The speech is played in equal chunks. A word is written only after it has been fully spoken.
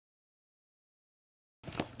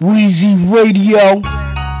Weezy Radio.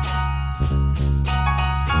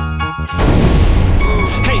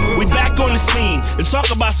 We back on the scene to talk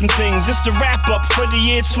about some things. It's the wrap up for the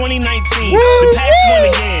year 2019. The Packs won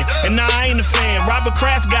again, and nah, I ain't a fan. Robert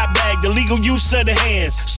Kraft got bagged, illegal use of the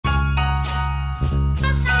hands.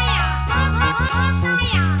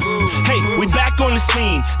 Hey, we back on the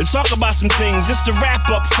scene to talk about some things. It's the wrap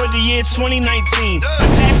up for the year 2019. The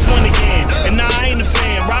Packs won again, and nah, I ain't a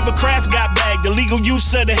fan. Robert Kraft got bagged, illegal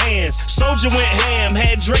use of the hands. Soldier went ham,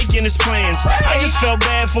 had Drake in his plans. I just felt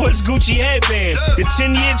bad for his Gucci headband. The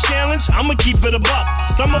 10-year challenge, I'ma keep it a buck.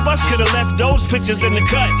 Some of us could've left those pictures in the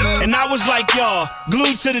cut. And I was like, y'all,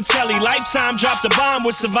 glued to the telly. Lifetime dropped a bomb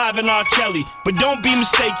with Surviving R. Kelly. But don't be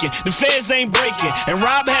mistaken, the feds ain't breaking. And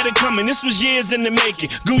Rob had it coming, this was years in the making.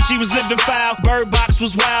 Gucci was living foul, Bird Box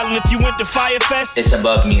was wild. And if you went to Firefest, it's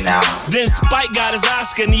above me now. Then Spike got his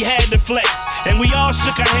Oscar and he had to flex. And we all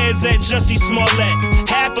shook our heads at Jussie Smollett.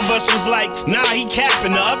 Half of us was like, nah, he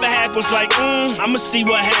capping. The other half was like, I'ma see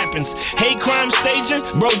what happens. Hate crime staging?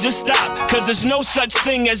 Bro, just stop. Cause there's no such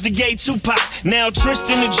thing as the gay Tupac. Now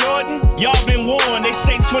Tristan and Jordan, y'all been warned. They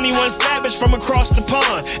say 21 Savage from across the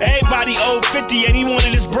pond. Everybody owed 50 and he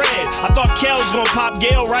wanted his bread. I thought Kel was gonna pop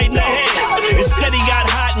Gail right in the head. Instead he got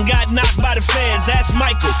hot and got knocked by the feds. Ask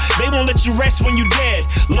Michael, they won't let you rest when you dead.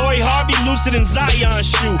 Lori Harvey looser than Zion's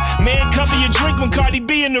shoe. Man, cover your drink when Cardi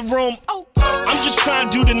B in the room. I'm just trying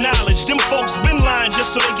to do the knowledge. Them folks been lying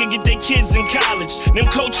just so they can get their kids in college. Them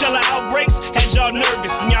Coachella outbreaks had y'all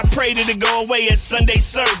nervous, and y'all prayed it'd go away at Sunday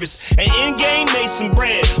service. And Endgame made some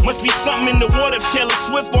bread. Must be something in the water. Taylor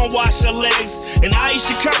Swift won't wash her legs. And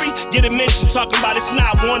Aisha Curry get a mention talking about it's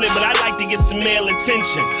not wanted, but I'd like to get some male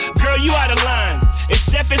attention. Girl, you out of line. If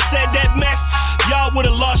Stephen said that mess, y'all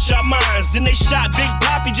would've lost your minds. Then they shot Big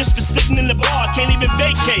Papi just for sitting in the bar. Can't even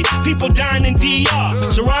vacate. People dying in DR.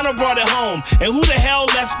 Toronto brought it home. And who the hell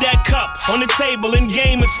left that cup on the table in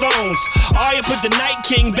Game of Thrones? Arya put the Night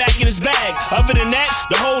King back in his bag. Other than that,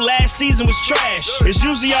 the whole last season was trash. It's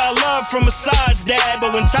usually all love from Assad's dad,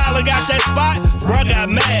 but when Tyler got that spot, bruh got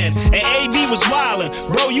mad. And AB was wildin'.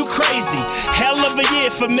 Bro, you crazy. Hell of a year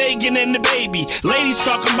for Megan and the baby. Ladies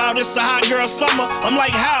talking about it's a hot girl summer. I'm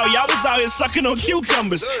like, how? Y'all was out here sucking on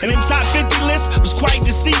cucumbers. And them top 50 lists was quite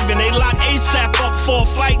deceiving. They locked ASAP up for a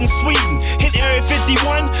fight in Sweden. Hit Area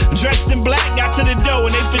 51, dressed in black, got to the door,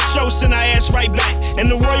 and they for sure sent our ass right back. And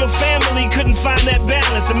the royal family couldn't find that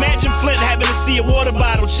balance. Imagine Flint having to see a water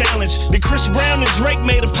bottle challenge. The Chris Brown and Drake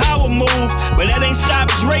made a power move, but that ain't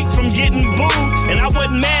stopped Drake from getting booed. And I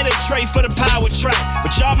wasn't mad at Trey for the power track,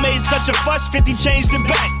 but y'all made such a fuss, 50 changed it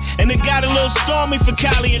back. And it got a little stormy for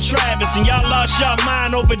Kylie and Travis, and y'all lost y'all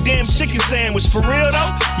mind over damn chicken sandwich. For real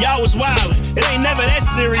though, y'all was wildin'. It ain't never that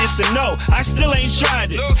serious, and no, I still ain't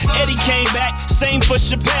tried it. Eddie came back, same for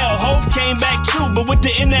Chappelle. Hov came back too, but with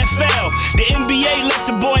the NFL. The NBA let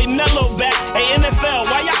the boy Melo back. Hey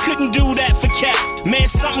NFL, why y'all couldn't do that for Cap? Man,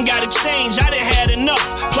 something gotta change, I done had enough.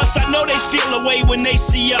 Plus I know they feel away when they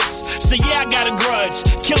see us. So yeah, I got a grudge.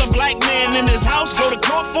 Kill a black man in his house, go to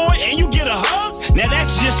court for it, and you get a hug? Now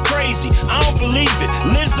that's just crazy, I don't believe it.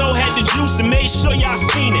 Lizzo had the juice and made sure y'all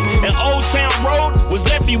seen it. And Old Town Road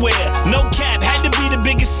was everywhere. No cap, had to be the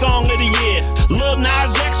biggest song of the year. Lil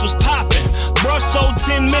Nas X was poppin'. Bro sold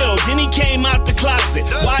 10 mil, then he came out the closet.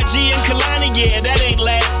 YG and Kalani, yeah, that ain't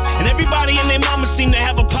last. And everybody and their mama seem to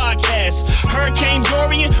have a podcast. Hurricane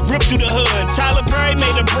Dorian ripped through the hood. Tyler Perry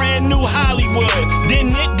made a brand new Hollywood.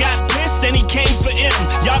 Then Nick got pissed and he came for M.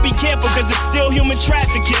 Y'all be careful cause it's still human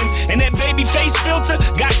trafficking. And that baby face filter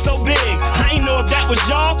got so big. I ain't know if that was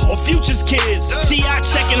y'all or Future's kids. T.I.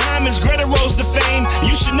 checking Hyman's, Greta rose to fame.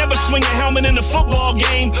 You should never swing a helmet in a football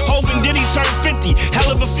game. Hoping Diddy turned 50,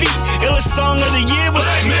 hell of a feat. Illest song of the year was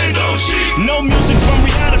Black Man Don't Cheat. No music from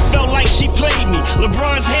Rihanna felt like she played me.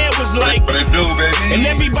 LeBron's hair was like what it do, baby? And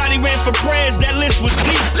everybody ran for prayers, that list was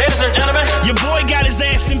deep. Ladies and gentlemen, your boy got his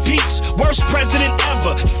ass impeached. Worst president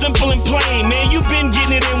ever, simple and plain. Man, you been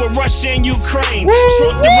getting it in with Russia and Ukraine.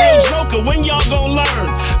 Trump the real joker, when y'all gon' learn?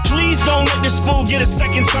 Please don't let this fool get a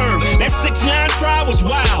second term. That 6ix9ine trial was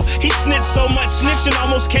wild. He snitched so much, snitching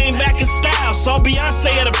almost came back in style. Saw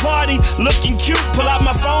Beyonce at a party, looking cute. Pull out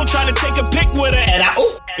my phone, trying to take a pic with her, and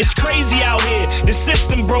it's crazy out here, the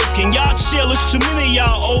system broken. Y'all chill, it's too many of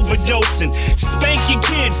y'all overdosing. Spank your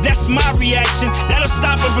kids, that's my reaction. That'll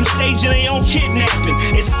stop them from staging their own kidnapping.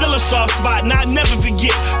 It's still a soft spot, and I'll never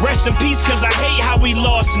forget. Rest in peace, cause I hate how we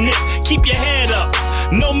lost Nick. Keep your head up,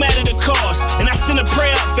 no matter the cost. And I send a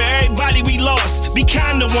prayer up for everybody we lost. Be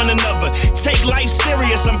kind to one another, take life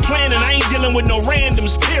serious. I'm planning, I ain't dealing with no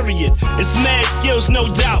randoms, period. It's mad skills, no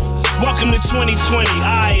doubt. Welcome to 2020,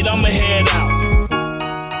 alright, I'ma head out.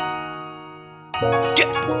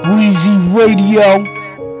 Weezy Radio.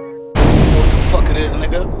 What the fuck it is,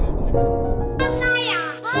 nigga?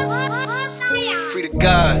 Free the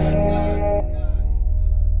guys.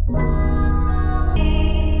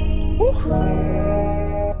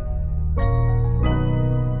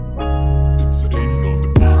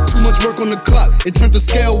 Work on the clock, it turned to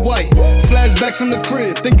scale white. Flashbacks from the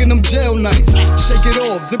crib, thinking them jail nights. Shake it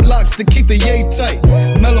off, ziplocs to keep the yay tight.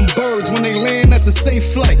 Melon birds when they land, that's a safe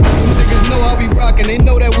flight. Them niggas know how we rockin', they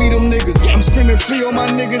know that we them niggas. I'm screaming free on my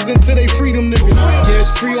niggas until they freedom niggas. Yeah,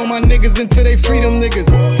 it's free on my niggas until they freedom niggas.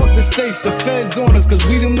 Fuck the states, the feds on us, cause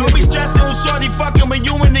we them niggas. Don't be stressing who shorty fucking when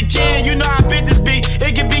you in the can. You know how bitches be,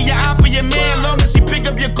 it can be your op or your man. Long as she pick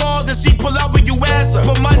up your calls and she pull up when you answer.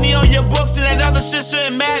 Put money on your books and that other shit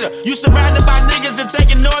shouldn't matter. You surrounded by niggas and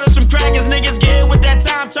taking orders from crackers. Niggas get hit with that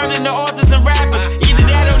time, turning to authors and rappers. Either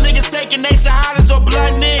that or niggas taking they shahadas or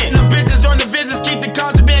blooding in. The bitches on the visits keep the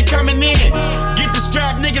contraband coming in. Get the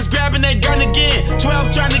strap, niggas grabbing their gun again.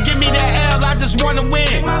 12 trying to give me that L, I just wanna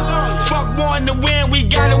win. Fuck wanting to win, we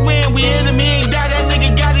gotta win. We hit him, he ain't die, that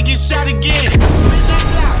nigga gotta get shot again.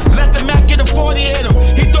 Let the Mac get a 40 hit him.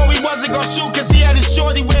 He thought we wasn't gon' shoot cause he had his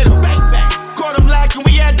shorty with him. Caught him lacking,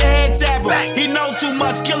 we had the head tap him. He know too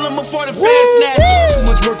much, kill him before the feds snatch him. Too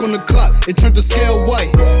much work on the clock, it turned to scale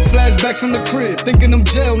white. Flashbacks from the crib, thinking them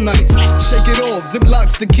jail nights. Shake it off,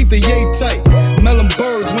 ziplocs to keep the yay tight. Melon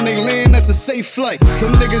birds when they land, that's a safe flight.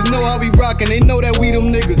 Them niggas know how we rockin', they know that we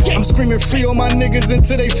them niggas. I'm screaming free on my niggas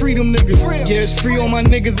until they freedom niggas. Yeah, it's free on my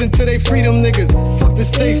niggas until they freedom niggas. Fuck the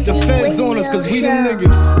states, the feds on us, cause we them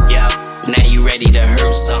niggas. Yeah. Now you ready to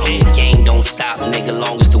hurt something. Game don't stop, nigga,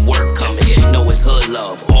 long as the work coming. Know it's hood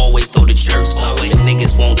love, always throw the church something. If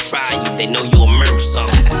niggas won't try you, they know you'll merch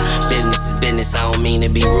something. Business is business, I don't mean to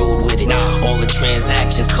be rude with it. All the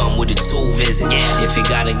transactions come with a tool visit. If it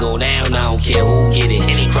gotta go down, I don't care who get it.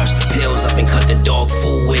 Crush the pills up and cut the dog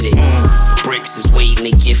food with it. Bricks is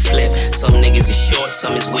waiting to get flipped. Some niggas is short,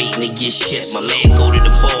 some is waiting to get shipped. My man go to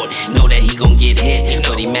the board, know that he gon' get hit.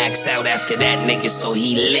 But he max out after that nigga, so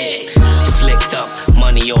he lit. Flicked up,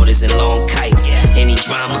 money orders and long kites. Any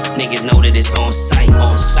drama, niggas know that it's on site.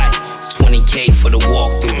 20K for the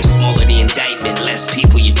walkthrough. The smaller the indictment, less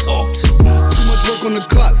people you talk to. Too much work on the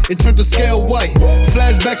clock, it turned to scale white.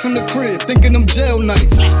 Flashbacks from the crib, thinking them jail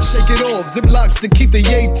nights. Shake it off, ziplocs to keep the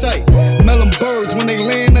yay tight. Melon birds when they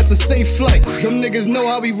land, that's a safe flight. Them niggas know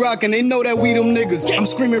how we rockin', they know that we them niggas. I'm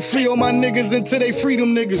screaming free on my niggas until they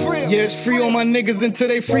freedom niggas. Yeah, it's free on my niggas until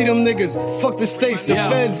they freedom niggas. Fuck the states, the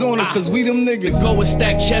feds on us, cause we them niggas. Go and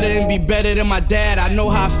stack cheddar and be better than my dad. I know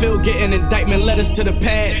how I feel getting indictment letters to the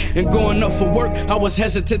pad. And going up for work, I was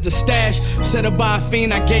hesitant to stash. Set up by a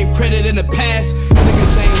fiend, I gave credit in the past.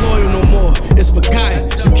 Niggas ain't loyal no more, it's forgotten.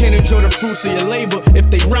 You can't enjoy the fruits of your labor if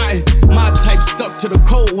they rotten. My type stuck to the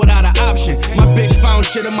code without an option. My bitch found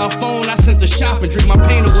shit on my phone, I sent her shopping. Drink my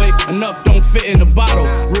pain away, enough don't fit in the bottle.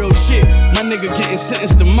 Real shit, my nigga getting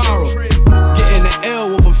sentenced tomorrow. Getting an L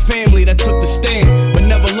with a family that took the stand, but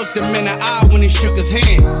never looked him in the eye when he shook his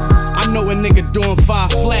hand. I know a nigga doing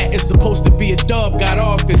 5 flat, it's supposed to be a dub, got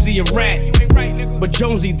off cause he a rat. But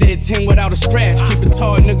Jonesy did 10 without a scratch. Keep it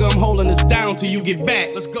tall, nigga, I'm holding us down till you get back.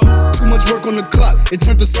 Let's go. Too much work on the clock, it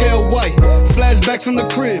turned to scale white. Flashbacks from the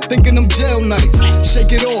crib, thinking them jail nights.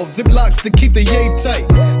 Shake it off, ziplocs to keep the yay tight.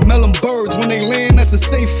 Melon birds when they land, that's a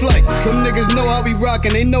safe flight. Them niggas know how we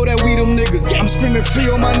rockin', they know that we them niggas. I'm screaming free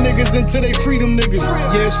on my niggas until they freedom niggas.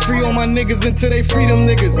 Yeah, it's free on my niggas until they freedom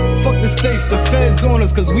niggas. Fuck the states, the feds on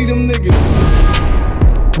us, cause we them niggas.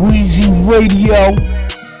 Weezy Radio.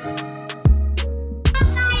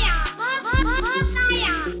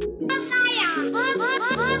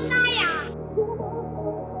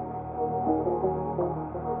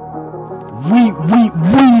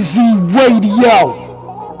 Weezy Radio.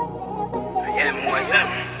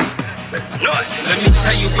 Let me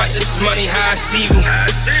tell you about this money, how I see you.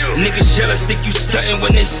 Niggas jealous, think you stuntin'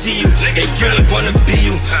 when they see you. They really wanna be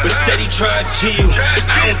you, but steady trying to you.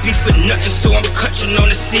 I don't be for nothing, so I'm clutching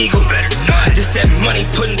on the seagull. This that money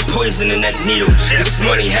putting poison in that needle. This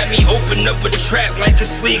money had me open up a trap like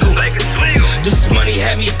it's legal. This money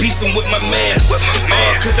had me beefing with my mans.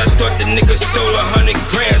 Cause I thought the nigga stole 100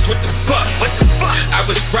 grams. What the fuck? I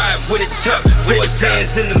was riding with it tucked. 4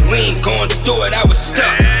 Zans in the lean, going through it, I was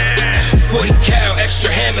stuck. 40 cal, extra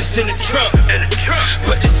hammers in the trunk.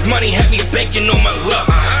 But this money had me banking on my luck.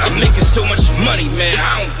 I'm making so much money, man,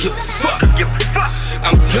 I don't give a fuck.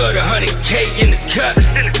 I'm good, 100K in the cut.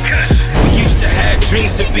 We used to have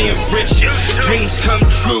dreams of being rich. Dreams come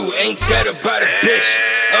true, ain't that about a bitch?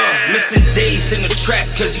 Missing days in the trap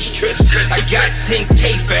cause he's trips. I got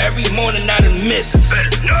 10K for every morning I done miss.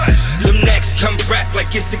 Them next come rap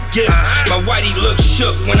like it's a gift. My whitey look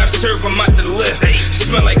shook when I serve him out the lift.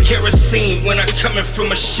 Smell like kerosene when I coming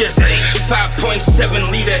from a ship. 5.7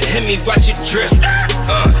 liter Hemi, watch it drip.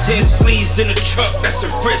 10 sleeves in the trunk, that's a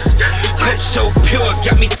risk. Coke so pure,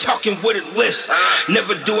 got me talking with a list.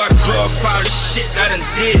 Never do I glorify the shit I done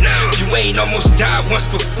did. You ain't almost died once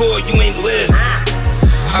before, you ain't lived.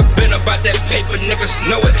 I've been about that paper, niggas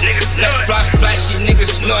know it. That fly flashy,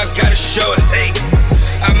 niggas know I gotta show it.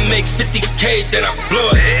 I make 50K, then I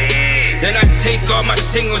blow it. Then I take all my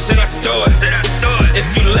singles and I throw it.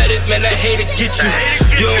 If you let it, man, that hater get you.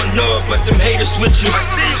 You don't know it, but them haters with you.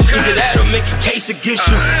 Either that or make a case against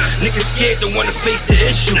you. Niggas scared to wanna face the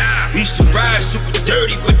issue. We used to ride super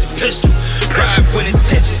dirty with the pistol. Ride with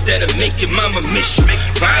intentions that'll make your mama miss you.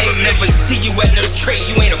 If I ain't never see you at no trade,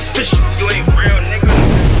 you ain't official. You ain't real, nigga.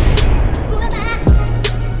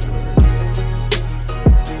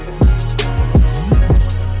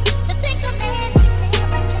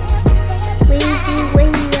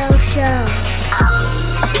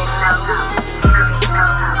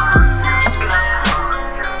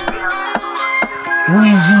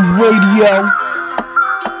 Weezy Radio.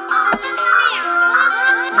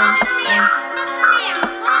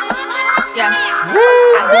 Yeah.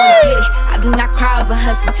 I go and get it. I do not cry over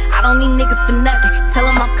hustling. I don't need niggas for nothing. Tell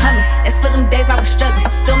them I'm coming. That's for them days I was struggling.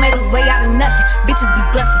 Still made a way out of nothing. Bitches be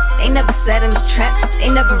bluffing. They never sat in the trap. They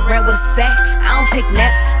never ran with a sack. I don't take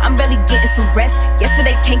naps. I'm barely getting some rest.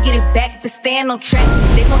 Yesterday can't get it back, but staying on track.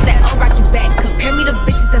 They want that old rocky back. Compare me to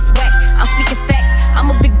bitches that's whack. I'm speaking facts. I'm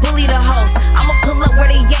a big bully to hoes. I'ma pull up where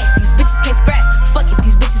they at. These bitches can't scrap. Fuck it,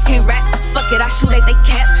 these bitches can't rap. Fuck it, I shoot like they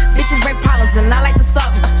cap. Bitches bring problems and I like to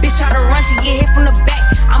solve them. Bitch try to run, she get hit from the back.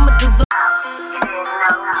 I'm a deserve.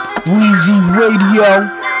 Weezy Radio.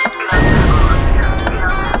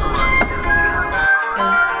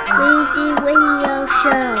 Weezy Radio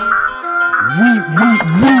Show.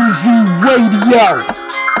 Weezy Radio.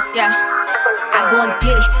 Yeah, I go and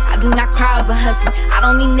get it. I do not cry over hustling. I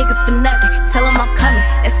don't need niggas for nothing. Tell them I'm coming.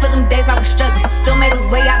 That's for them days I was struggling. Still made a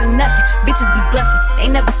way out of nothing. Bitches be bluffing. They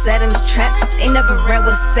never sat in the trap. They never ran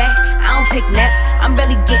with a sack. I don't take naps. I'm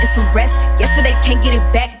barely getting some rest. Yesterday can't get it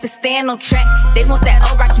back, but staying on track. They want that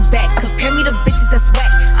old rocky back. Compare me to bitches that's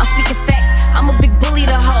whack. I'm speaking facts. I'm a big bully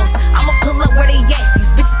to hoes. I'ma pull up where they at.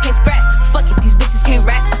 These bitches can't scrap. Fuck it, these bitches can't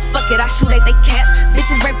rap. Fuck it, I shoot like they cap.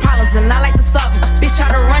 Bitches bring problems and I like to solve them. Bitch try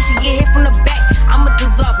to run, she get hit from the back. I'ma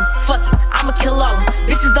dissolve them. Fuck it, I'ma kill all them.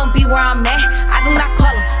 Bitches don't be where I'm at. I do not call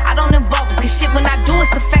them. I don't involve them. Cause shit when I do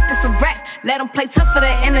it's a fact, it's a rap. Let them play tough for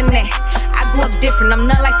the internet. I grew up different, I'm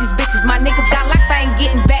not like these bitches. My niggas got locked, I ain't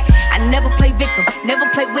getting back. I never play victim, never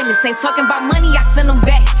play witness. Ain't talking about money, I send them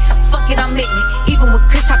back. Fuck it, I'm ignorant. Even when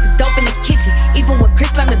Chris shot the dope in the kitchen. Even when Chris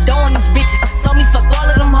slammed the door on these bitches. Told me fuck all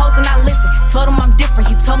of them hoes and I listen. Told him I'm different,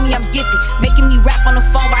 he told me I'm gifted. Making me rap on the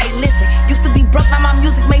phone while he listen. Used to be broke, now my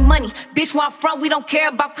music make money. Bitch, where I'm from, we don't care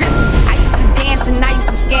about Christmas. I used to dance and I used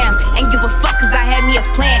to scam. Ain't give a fuck cause I had me a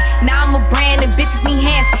plan. Now I'm a brand and bitches need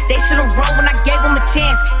hands. They should've rolled when I gave them a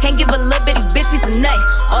chance. Can't give a little bitty bitch piece of nut.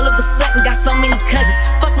 All of a sudden got so many cousins.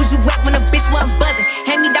 Fuck was you wet when a bitch wasn't buzzing.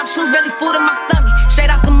 Hand me down shoes, barely food in my stomach.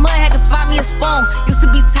 Straight out the mud, had to find me a spoon. Used to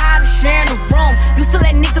be tired of sharing the room. Used to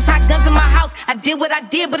let niggas hide guns in my house. I did what I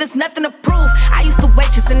did, but it's nothing to prove. I used to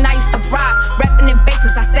waitress and I used to rob. Rapping in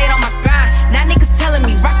basements, I stayed on my grind. Now niggas telling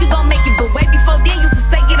me, Rock, you gon' make it. But way before then, used to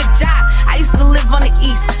say get a job. I used to live on the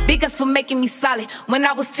east. Big ups for making me solid. When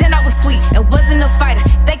I was 10, I was sweet and wasn't a fighter.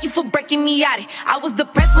 Thank you for breaking me out of it. I was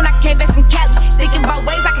depressed when I came back from Cali. Thinking about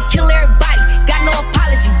ways I could kill everybody. Got no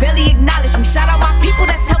apology, barely acknowledge me. Shout out my people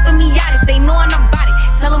that's helping me out. If they knowin' I'm body,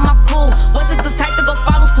 tell them I'm cool. Wasn't the type to go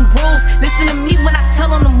follow some rules. Listen to me when I tell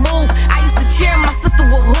them to move. I used to cheer my sister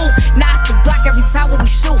with who. Now it's the block every time when we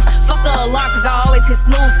shoot. Fuck the alarm cause I always hit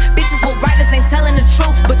snooze. Bitches with writers ain't telling the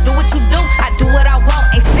truth. But do what you do, I do what I want.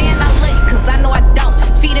 Ain't saying I love you cause I know I don't.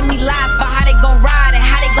 Feeding me lies about how they gon' ride and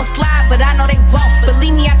how they gon' slide. But I know they won't.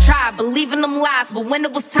 Believe me, I tried. Believe in them lies. But when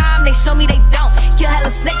it was time, they show me they don't. Kill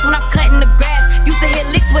hella snakes when I'm cutting the grass. Used to hit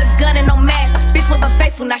licks with a gun and no mask. Bitch was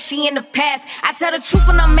unfaithful, now she in the past. I tell the truth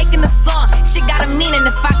when I'm making a song. Shit got a meaning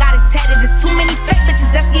if I got it tatted. There's too many fake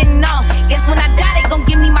bitches that's getting on. Guess when I die, they gon'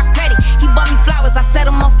 give me my credit. He bought me flowers, I set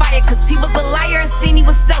him on fire. Cause he was a liar and seen he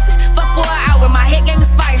was selfish. Fuck for an hour, my head game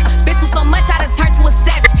is fire. Bitch was so much, I done turned to a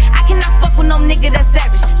savage. I cannot fuck with no nigga that's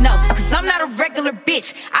savage. No, cause I'm not a regular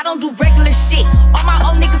bitch. I don't do regular shit. All my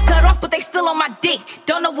old niggas cut off, but they still on my dick.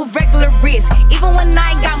 Don't know what regular is. Even when I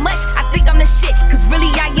ain't got much, I think I'm the shit. Cause really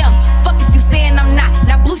I am. Fuck if you saying I'm not.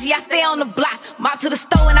 Now bougie, I stay on the block. Mob to the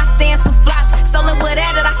store and I stay in some flops. Stolen with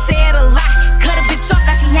that I said a lot. Cut a bitch off,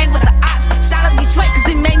 now she hang with the ops. Shout out Detroit cause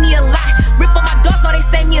it made me a lot. Rip on my doors, so they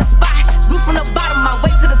save me a spot. Roof from the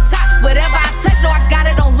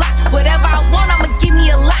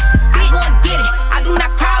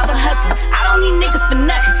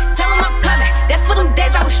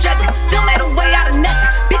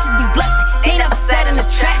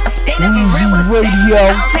Radio. I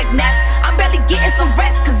don't take naps, I'm barely getting some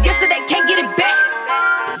rest, cause yesterday can't get it back.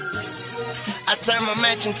 I turned my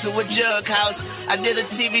mansion to a jug house. I did a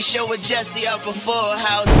TV show with Jesse up for Full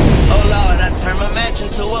House. Oh Lord, I turned my mansion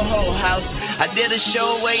to a whole house. I did a show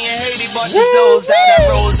way in Haiti, bought the Zoes out. I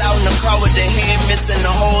rose out in the car with the head missing the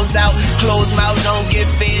holes out. Closed mouth, don't get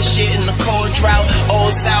fed shit in the cold drought.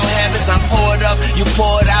 Old South habits, I'm poured up, you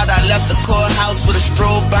poured out. I left the courthouse with a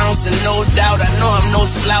strobe bouncing, no doubt. I know I'm no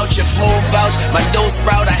slouch if whole vouch. My dough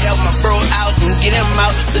sprout, I helped my bro out and get him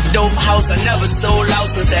out the dope house. I never sold out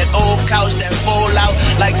since that old couch that fall out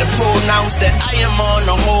like the pronounce that I am on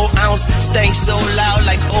the whole ounce. Stank so loud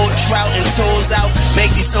like old trout and toes out.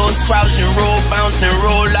 Make these hoes crouch and roll, bounce and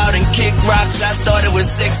roll out and kick rocks. I started with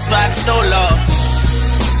 6 rocks, so long.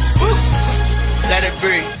 Woo. Let it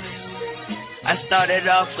breathe. I started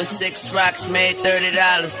off with 6 rocks, made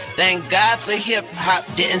 $30. Thank God for hip hop,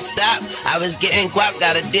 didn't stop. I was getting guap,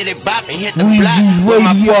 gotta did it bop and hit the block. With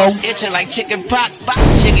my palms itching like chicken pox. Bop,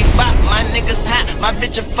 chicken bop, my niggas hot, my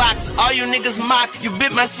bitch a fox. All you niggas mock, you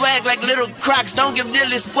bit my swag like little crocs. Don't give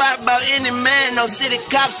dilly squat about any man, no city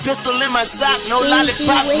cops. Pistol in my sock, no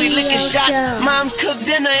lollipops, we licking shots. Moms cooked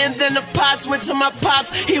dinner and then the pots went to my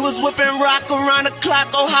pops. He was whipping rock around the clock,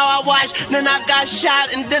 oh how I watched. Then I got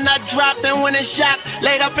shot and then I dropped and went in shock.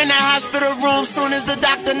 Laid up in the hospital room soon as the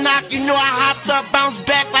doctor knocked. You know I hopped up, bounced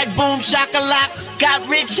back like boom shakalak. Got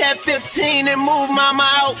rich at 15 and moved mama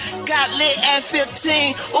out. Got lit at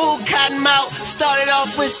 15, ooh cotton mouth. Started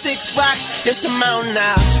off with 6 rocks, it's a mountain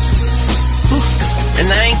now. And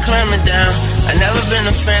I ain't climbing down. I never been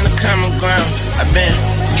a fan of common ground. I've been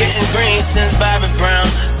getting green since Bobby Brown.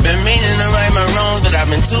 Been meaning to right my wrongs, but I've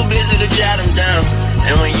been too busy to jot them down.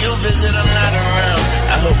 And when you visit, I'm not around.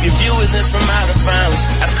 I hope your view isn't from out of bounds.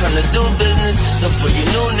 I come to do business, so for you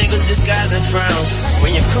new niggas disguising frowns.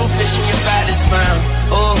 When your crew fishing, your body's found.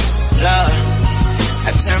 Oh, Lord.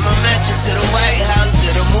 I turned my mansion to the White House.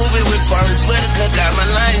 Did a movie with Forrest Whitaker, got my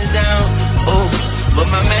lines down. Oh, but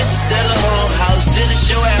my mansion's still a whole house. Did a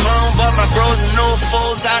show at home, bought my bros and no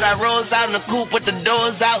folds out. I rose out in the coupe with the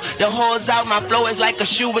doors out, the hoes out. My flow is like a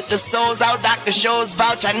shoe with the soles out. Dr. Shows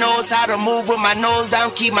vouch, I knows how to move with my nose down.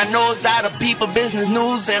 Keep my nose out of people business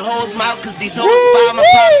news and hoes mouth. Cause these hoes spy my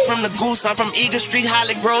pops from the goose. I'm from Eagle Street,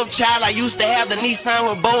 Holly Grove child. I used to have the Nissan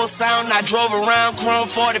with bowl sound. I drove around Chrome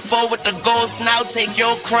 44 with the gold snout. Take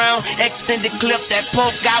your crown, extended clip that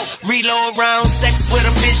poke out. Reload round, sex with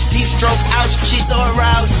a bitch, deep stroke ouch. She so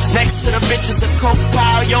aroused, next to the bitches a coke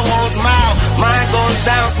pile. Your hoes mild, mine goes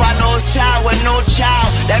down. Swallows child with no child,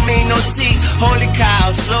 that mean no teeth. Holy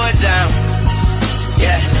cow, slow it down.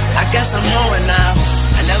 Yeah, I guess I'm knowing now.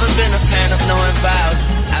 I never been a fan of knowing vows.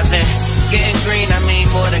 I've been getting green, I mean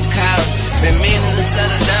more than cows. Been meaning to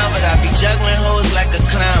settle down, but I be juggling hoes like a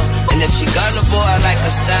clown. And if she gullible, I like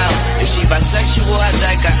her style. If she bisexual, I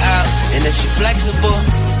like her out. And if she flexible,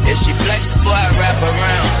 I wrap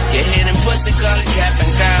around. Get hit and pussy, call it cap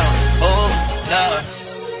and gown. Oh, Lord.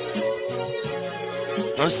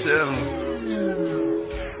 I'm settling.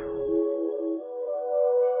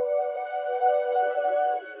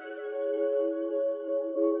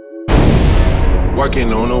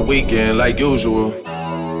 Working on the weekend like usual.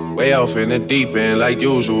 Way off in the deep end like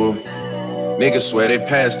usual. Niggas swear they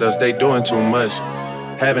passed us, they doing too much.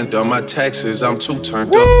 Haven't done my taxes, I'm too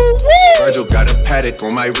turned up. Virgil got a paddock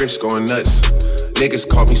on my wrist going nuts. Niggas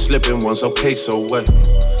caught me slipping once, okay, so what?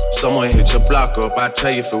 Someone hit your block up, I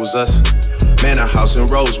tell you if it was us. Man, a house in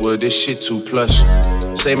Rosewood, this shit too plush.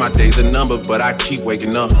 Say my day's a number, but I keep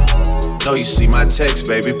waking up. Know you see my text,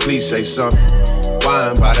 baby, please say something.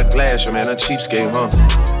 Wine by the glass, your man a cheapskate, huh?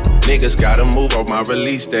 Niggas gotta move on my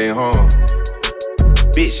release day, huh?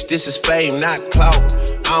 Bitch, this is fame, not clout.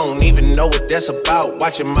 I don't even know what that's about.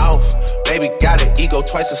 Watch your mouth. Baby got an ego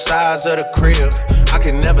twice the size of the crib. I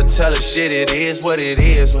can never tell a shit, it is what it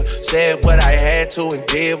is. But said what I had to and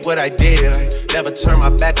did what I did. Never turn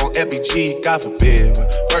my back on FBG, God forbid.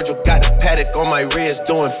 Virgil got a paddock on my wrist,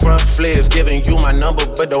 doing front flips. Giving you my number,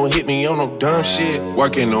 but don't hit me on no dumb shit.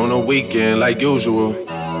 Working on the weekend like usual.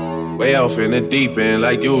 Way off in the deep end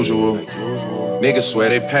like usual. Niggas swear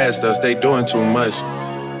they passed us, they doing too much.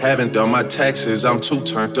 Haven't done my taxes, I'm too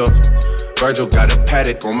turned up. Virgil got a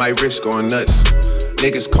paddock on my wrist going nuts.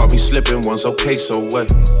 Niggas caught me slipping once, okay, so what?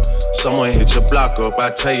 Someone hit your block up, I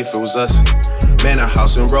tell you if it was us. Man, a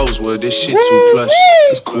house in Rosewood, this shit too plush.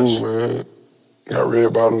 It's cool, man. Got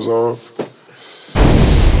red bottoms on.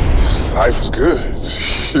 Life is good.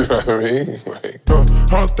 You know what I mean? Like,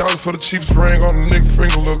 100,000 for the cheapest ring on the nigga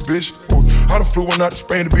finger, little bitch. I done flew one out to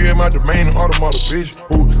Spain to be in my domain, an automata, bitch.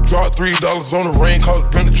 Ooh, dropped $3 on the rain, cause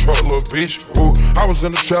it been the truck, little bitch. Ooh, I was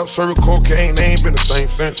in the trap, serving cocaine, they ain't been the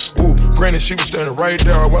same since. Ooh, granted, she was standing right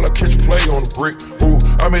there while I catch a play on the brick. Ooh,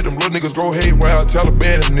 I made them little niggas go haywire,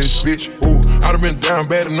 Taliban in this bitch. Ooh, I done been down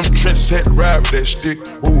bad in them trenches, had to ride with that stick.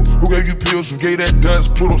 Ooh, who gave you pills, who gave that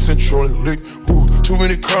dust, Pluto sent you on the lick. Ooh, too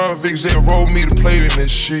many convicts that rolled me to play in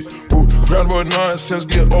this shit. Ooh, round about nonsense,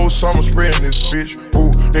 getting old, so I'm spreading this bitch.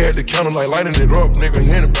 Ooh, they had the counter like lighting it up, nigga,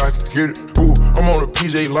 anybody can get it. Ooh, I'm on a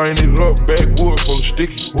PJ lining it up, backwood full of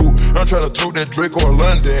sticky. Ooh, I'm tryna tote that Draco or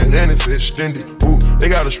London, and it's extended. Ooh, they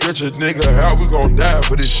gotta stretch a nigga out, we gon' die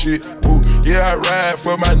for this shit. Ooh, yeah, I ride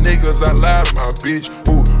for my niggas, I lie to my bitch.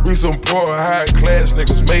 Ooh, we some poor, high class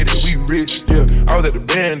niggas made it, we rich. Yeah, I was at the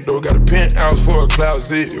band though, got a penthouse for a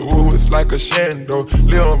closet. Ooh, it's like a shando,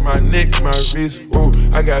 live on my neck, my wrist. Ooh,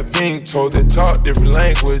 I got pink toes that talk different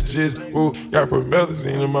languages. Ooh, got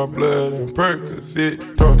promethazine in my blood and Percocet.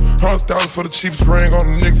 $100,000 for the cheapest ring on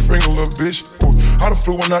the nigga finger, little bitch. Ooh, I done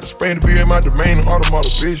flew one out to Spain to be in my domain, an automata,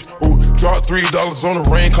 bitch. Ooh, dropped $3 on the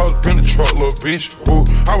rain, cause it been the truck, little bitch. Ooh,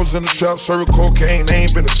 I was in the trap, serving cocaine, they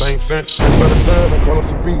ain't been the same since. That's by the time I call up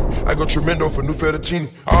Savini, I go Tremendo for new fettuccine.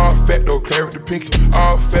 All fat though, claret the pinky.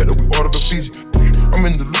 All fat though, we order the Fiji. I'm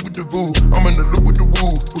in the loop with the voo, I'm in the loop with the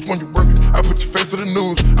woo. Which one you working? I put your face on the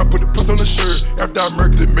news, I put the puss on the shirt. After I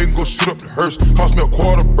murdered it, make him go shoot up the hearse. Cost me a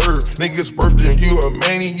quarter bird, nigga's birthday and you a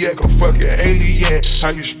maniac, a fucking alien.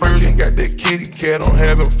 How you spurting, got that kitty cat, I'm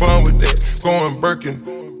having fun with that. Going Birkin.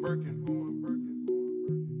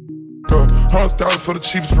 $100,000 for the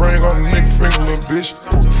cheapest ring on the nigga finger, little bitch.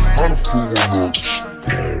 I'm the fool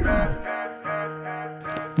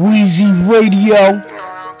Weezy Radio.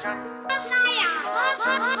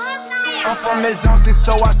 I'm from that zone 6,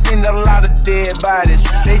 so I seen a lot of dead bodies.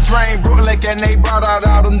 They drained Brooklyn and they brought out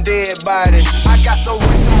all them dead bodies. I got so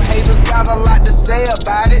rich, them haters got a lot to say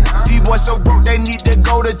about it. These boys so broke, they need to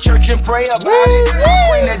go to church and pray about it. I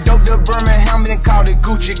bring that dope to Birmingham and called it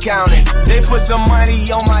Gucci County. They put some money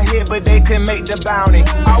on my head, but they couldn't make the bounty.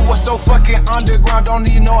 I was so fucking underground, don't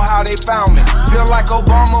even know how they found me. Feel like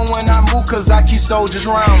Obama when I move, cause I keep soldiers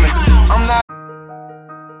round me. I'm not.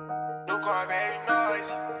 New car very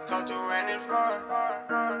noisy.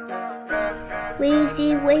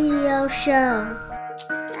 Weezy Radio Show.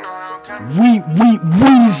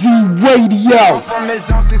 Weezy Radio. I'm from that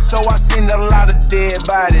zone 6, so I seen a lot of dead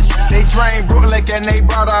bodies. They drained Brooklyn and they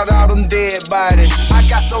brought out all them dead bodies. I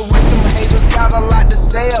got so rich, them haters got a lot to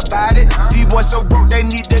say about it. These boys so broke, they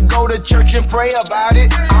need to go to church and pray about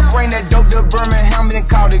it. I bring that dope to Birmingham and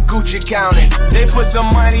called it Gucci County. They put some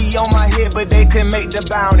money on my head, but they couldn't make the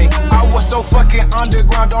bounty. I was so fucking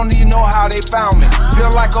underground, don't even know how they found me. Feel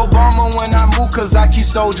like Obama when I move, cause I keep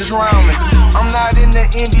soldiers round me. I'm not in the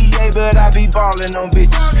NBA, but I be ballin' on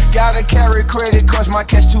bitches. Gotta carry credit cause my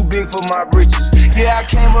cash too big for my britches. Yeah, I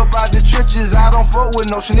came up out the trenches, I don't fuck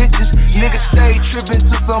with no snitches. Niggas stay trippin'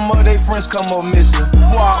 till some of they friends come up missing.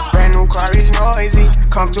 Walk, brand new car is noisy,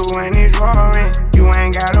 come through and it's roaring. You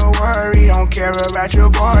ain't gotta worry, don't care about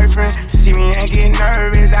your boyfriend. See me and get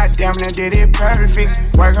nervous, I damn near did it perfect.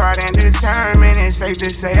 Work hard and determined, it's safe to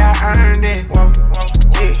say I earned it. Whoa,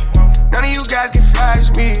 yeah. None of you guys can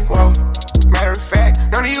flash me, whoa. Matter of fact,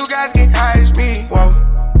 none of you guys can hide me, whoa.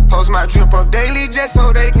 Post my drip up daily just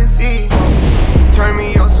so they can see. Turn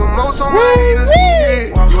me up some more so my haters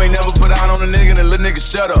can hit. You ain't never put out on a nigga, the little nigga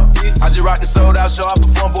shut up. I just rock the sold out show, I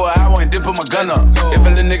perform for an hour and then put my gun up. If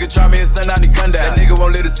a little nigga try me and send out the gun down, that nigga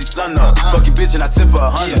won't let us see sun up. Fuck your bitch and I tip her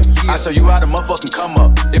 100. I show you how to motherfucking come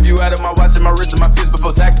up. If you added my watch and my wrist and my fist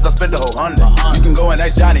before taxes, I spend the whole 100. You can go and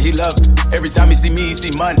ask Johnny, he love it. Every time he see me, he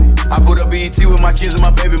see money. I put up BET with my kids and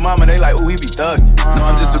my baby mama, they like, ooh, he be thuggin'. No,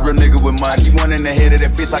 I'm just a real nigga with money. I keep one in the head of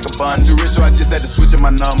that bitch like a bun. Too rich, so I just had to switch up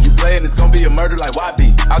my number. You playin', it's gon' be a murder like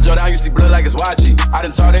YB. I draw down, you see blood like it's YG. I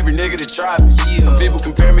done taught every nigga that tried me. Some people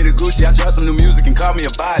compare me to Gucci, I try some new music and call me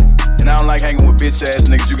a body. And I don't like hanging with bitch ass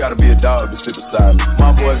niggas, you gotta be a dog to sit beside me.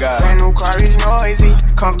 My boy got brand new car is noisy,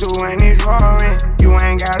 come through and it's roaring. You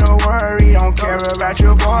ain't gotta worry, don't care about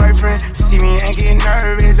your boyfriend. See me and get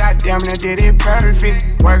nervous, I damn near did it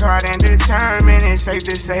perfect. Work hard and determined, it's safe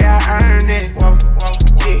to say I earned it. Whoa,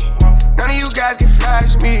 yeah. None of you guys can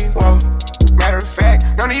flash me, whoa. Matter of fact,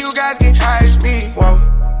 none of you guys can hide me, whoa.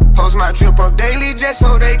 Post my drip up daily just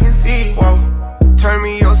so they can see, whoa. Turn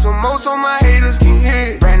me up some more so my haters can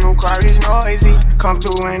hit. Brand new car is noisy, come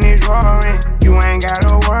through and it's roaring. You ain't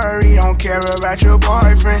gotta worry, don't care about your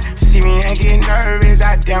boyfriend. See me and get nervous,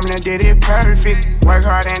 I damn near did it perfect. Work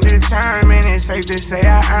hard and determined, it's safe to say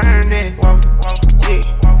I earned it. Whoa, yeah.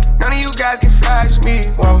 None of you guys can flash me,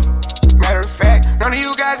 whoa. Matter of fact, none of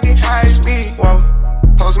you guys can hide me, whoa.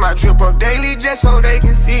 Post my drip up daily just so they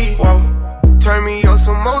can see. Whoa. Turn me up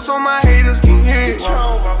some more so my haters can hear.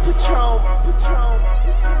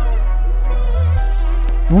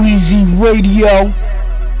 Weezy Radio.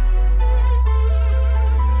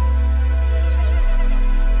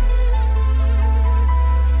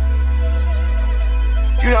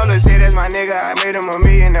 You know, let's say that's my nigga, I made him $1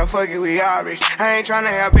 million, now fuck it, we all rich. I ain't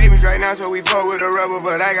tryna have babies right now, so we fuck with a rubber,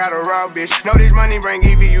 but I got a raw bitch. Know this money bring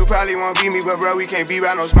Evie, you probably won't beat me, but bro, we can't be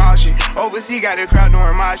by no small shit. Overseas got the crowd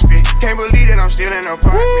doing mosh pit. Can't believe that I'm still in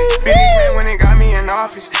apartments. Businessman went and got me in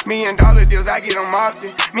office. $1 million deals, I get them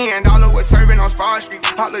often. $1 million was serving on Spar Street.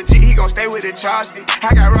 All legit, he gon' stay with the chopstick.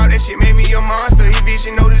 I got raw, that shit made me a monster. He bitch,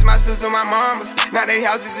 she noticed my sister, my mamas. Now they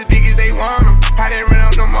houses as big as they want them. I didn't run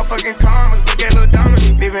up no motherfucking commas. Look at Lil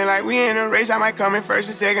Dominic. Living like we in a race, I might come in first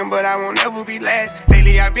and second, but I won't ever be last.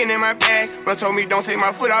 Lately I've been in my bag, but told me don't take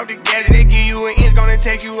my foot off the gas. They give you an inch, gonna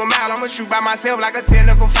take you a mile. I'ma shoot by myself like a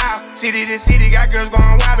technical foul. City to city, got girls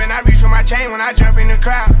going wild, and I reach for my chain when I jump in the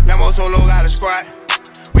crowd. Lambo solo got a squad.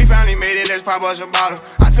 We finally made it, let's pop us a bottle.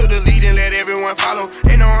 I took the lead and let everyone follow.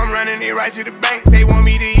 They know I'm running it right to the bank. They want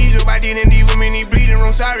me to ease up, I didn't leave them in the bleeding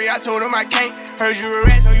room. Sorry, I told them I can't. Heard you a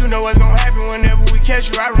rat, so you know what's gonna happen whenever we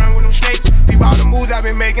catch you. I run with them snakes. Leave all the moves I've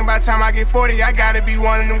been making, by the time I get 40, I gotta be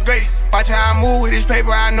one of them greats. Watch how I move with this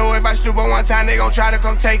paper, I know if I slip on one time, they gon' try to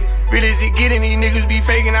come take it. Real as it getting, these niggas be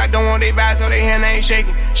faking. I don't want they vibes, so they hand ain't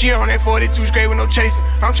shaking. She on that 42 straight with no chasing.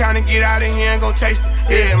 I'm trying to get out of here and go taste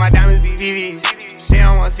it. Yeah, my diamonds be VVs. They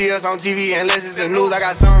don't wanna see us on TV unless it's the news. I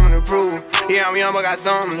got something to prove. Yeah, I'm young, but got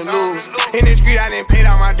something to lose. In the street, I done paid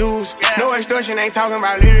all my dues. No extortion, ain't talking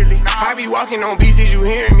about literally. I be walking on beaches, you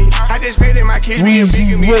hearing me. I just pray that my kids be a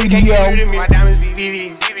bigger me. They can't get rid of me. My diamonds be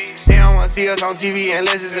VVs. They don't wanna see us on TV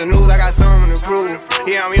unless it's the news. I got something to prove.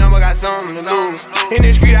 Yeah, I'm young, but got something to lose. In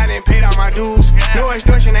the street, I done paid all my dues. No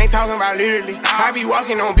extortion, ain't talking about literally. I be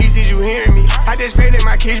walking on beaches, you hearing me. I just pray that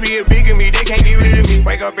my kids be a bigger me. They can't get rid of me.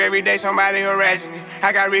 Wake up every day, somebody harassing me.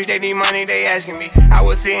 I got rich, they need money, they asking me. I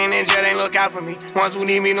was sitting in jail, they look out for me. Ones who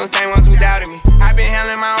need me, no same ones who doubted me. I been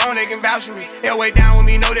handling my own, they can vouch for me. They'll wait down with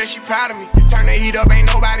me, know that she proud of me. Turn the heat up, ain't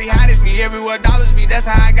nobody hot as me. Everywhere dollars be, that's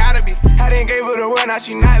how I gotta be. I done gave her the word, now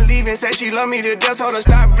she not leaving. Said she love me to death, told her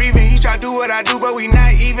stop breathing. He try do what I do, but we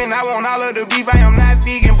not even. I want all of the beef, I am not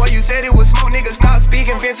vegan. Boy, you said it was smoke, nigga, stop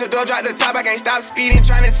speaking. Vince door drop the top, I can't stop speeding.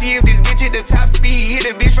 Trying to see if this bitch hit the top speed. Hit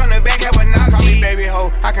the bitch from the back, have a knock. Call me baby ho,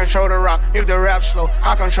 I control the rock. If the rap slow,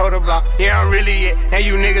 I control the block. Yeah, I'm really it, and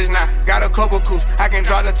you niggas not. Got a couple coups, I can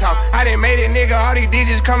draw the top. I done made it, nigga, all these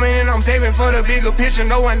digits coming in. I'm saving for the bigger picture.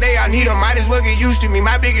 No one day I need them, might as well get used to me.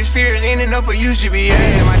 My biggest fear is ending up a used to be.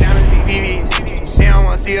 Yeah, my diamonds be VVs. They don't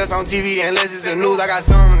wanna see us on TV unless it's the news. I got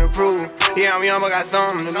something to prove. Yeah, I'm young, but got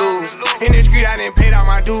something to lose. In the street, I done paid all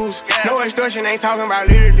my dues. No extortion, ain't talking about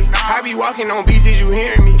literally. I be walking on beaches, you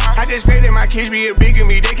hearing me. I just pray that my kids be a bigger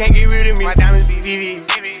me. They can't get rid of me. My diamonds be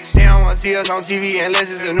VVs. They don't wanna see us on TV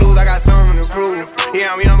unless it's the news. I got something to prove.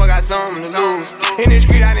 Yeah, I'm young, but got something to lose. In the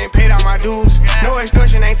street, I done paid all my dues. No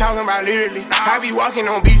extortion, ain't talking about literally. I be walking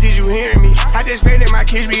on beaches, you hearing me. I just pray that my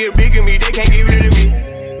kids be a bigger me. They can't get rid of me.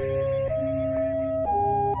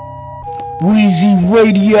 Weezy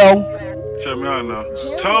Radio. Check me out now.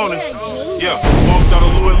 Tony. Yeah. Walked out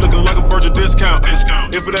of Louis looking like a virgin discount.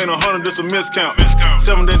 If it ain't 100, it's a miscount.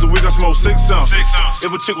 7 days a week, I smoke 6 ounces. If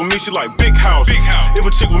a chick with me, she like big houses. If a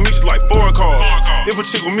chick with me, she like foreign cars. If a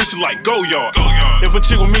chick with me, she like go yard. If a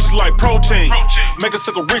chick with me, she like protein. Make her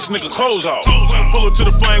suck a rich nigga clothes off. Pull her to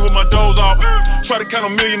the flame with my doze off. Try to count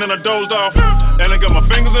a million and I dozed off. And I got my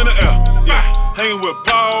fingers in the air. Yeah. Hanging with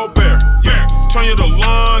Paul Bear. Yeah. Turn you to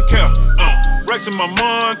lawn care. Rex in my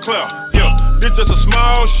Montclair. Yeah. This just a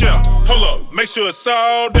small shell. Hold up, make sure it's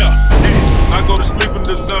all there. I go to sleep in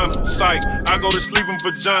designer, psych. I go to sleep in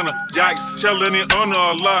vagina, yikes. Telling it honor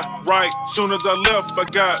a lot, right? Soon as I left, I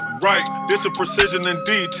got right. This a precision and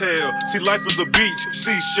detail. See, life is a beach,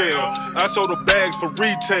 seashell. I sold the bags for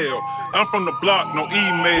retail. I'm from the block, no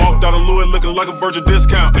email. Walked out of Louis looking like a virgin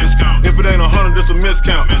discount. If it ain't 100, it's a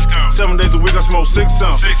miscount. 7 days a week, I smoke 6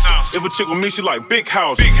 ounces. If a chick with me, she like big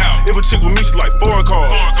houses. If a chick with me, she like foreign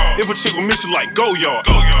cars. If a chick with me, she like go yard.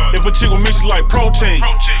 If a chick with me, she like protein.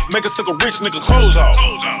 Make her suck a rich nigga clothes off.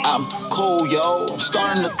 I'm cool, yo. I'm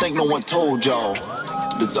starting to think no one told y'all.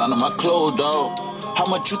 Designing my clothes, dog. How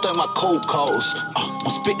much you think my coat costs? I'm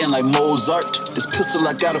spitting like Mozart. This pistol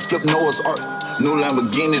I gotta flip Noah's Ark. New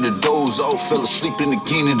Lamborghini, the doze off. Fell asleep in the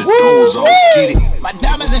Guinea, the doze off. Get it? My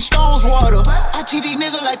diamonds in stones water. I teach these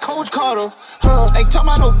niggas like Coach Carter. Ain't talking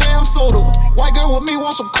about no damn soda. White girl with me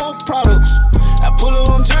want some Coke products. I pull her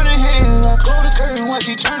on turning hands. I close the curtain while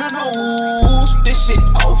she turn her nose. This shit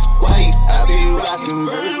off white. I be rocking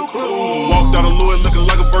vertical clothes. Walked out of Louis looking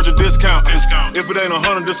like a If it ain't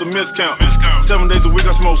 100, it's a miscount. 7 days a week,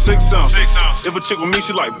 I smoke 6 ounces. If a chick with me,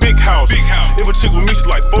 she like big houses. If a chick with me, she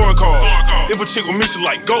like foreign cars. If a chick with me, she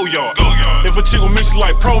like go yard. If a chick with me, she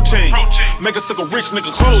like protein. Make her suck a rich nigga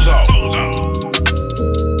clothes off.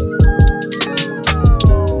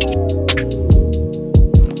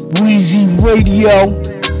 Weezy Radio.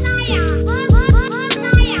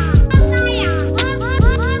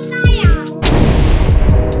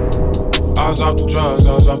 I was off the drugs,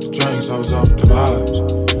 I was off the drinks, I was off the vibes.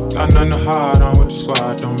 Got nothing to hide, I'm with the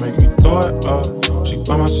squad, don't make me throw it up. She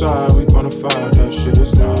by my side, we bonafide, that shit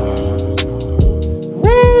is nice.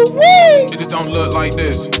 It just don't look like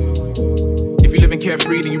this. If you living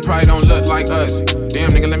carefree, then you probably don't look like us.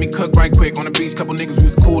 Damn, nigga, let me cook right quick. On the beach, couple niggas, we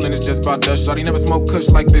was cool, and it's just about dust. Shawty never smoke kush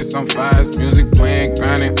like this. I'm fast, music playing,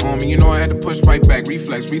 grinding on me. You know I had to push right back,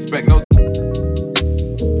 reflex, respect, no.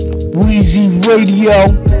 Weezy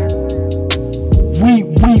Radio.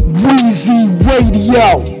 Weezy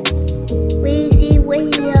Radio. Weezy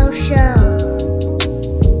Radio Show.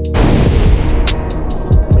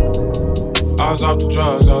 I was off the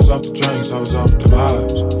drugs, I was off the drinks, I was off the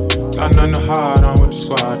vibes. Got nothing to hide, I'm with the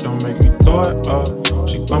squad, don't make me throw it up.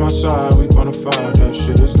 She by my side, we bonafide, that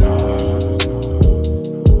shit is nice.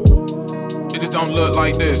 It just don't look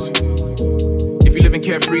like this. If you living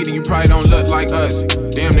carefree, then you probably don't look like us.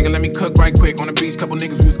 Damn, nigga, let me cook right quick. On the beach, couple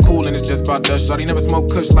niggas, we was cool, and it's just about dust. Shawty never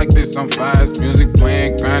smoke kush like this. I'm fast, music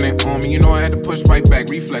playing, grinding on me. You know I had to push right back,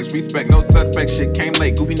 reflex, respect, no suspect. Shit came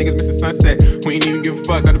late, goofy niggas missing sunset. We ain't even give a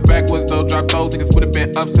fuck. Got the backwards though, drop those niggas would've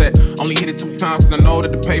been upset. Only hit it 2 times, cause I know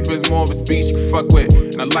that the paper is more of a speed she can fuck with.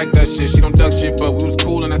 And I like that shit, she don't duck shit, but we was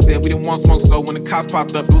cool, and I said we didn't want smoke. So when the cops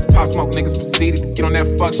popped up, it was pop smoke. Niggas proceeded to get on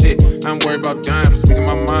that fuck shit. I'm worried about dying for speaking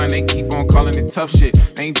my mind. They keep on calling it tough shit.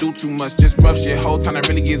 They ain't do too much, just rough shit. Whole time that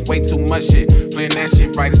really is way too much shit. Playing that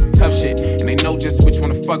shit right is some tough shit. And they know just which one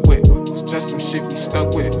to fuck with. It's just some shit we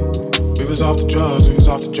stuck with. We was off the drugs, we was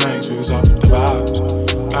off the drinks, we was off the vibes.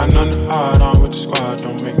 Got nothing to hide, I'm with the squad,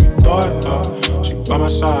 don't make me throw it up. She by my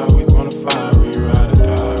side, we bonafide, we ride or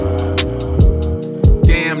die.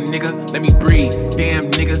 Damn nigga, let me breathe. Damn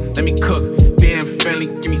nigga, let me cook. Damn friendly,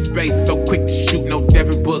 give me space. So quick to shoot, no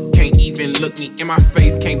Devin Book. Can't even look me in my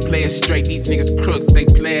face. Can't play it straight, these niggas crooks. They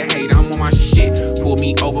play a hate, I'm on my shit. Pull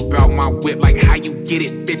me over, bout my whip like how you get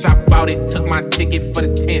it. Bitch, I bought it, took my ticket for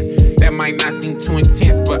the tents. That might not seem too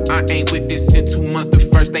intense, but I ain't with this in 2 months. The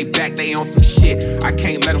first day back, they on some shit. I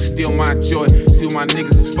can't let them steal my joy. See what my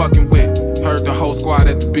niggas is fucking with. Heard the whole squad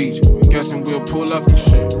at the beach. Guessing we'll pull up and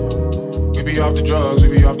shit. We be off the drugs,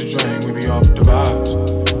 we be off the drink, we be off the vibes.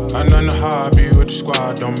 Got nothing to hide, be with the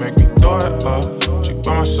squad, don't make me throw it up. She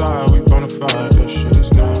by my side, we bonafide, that shit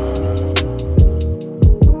is nice.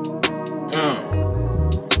 Yeah.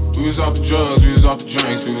 We was off the drugs, we was off the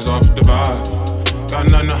drinks, we was off the vibe. Got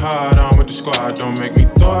nothing to hide, I'm with the squad, don't make me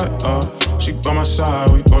throw it up. She by my side,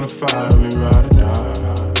 we bonafide, we ride or die.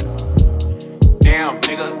 Damn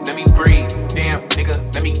nigga, let me breathe. Damn nigga,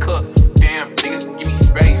 let me cook. Damn nigga, give me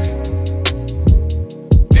space.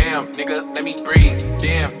 Damn nigga, let me breathe.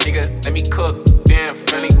 Damn nigga, let me cook. Damn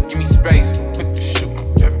friendly, give me space. Put the shit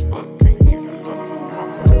on Devin Book, can't even look in my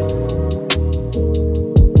face.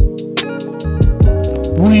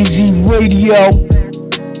 Weezy Radio.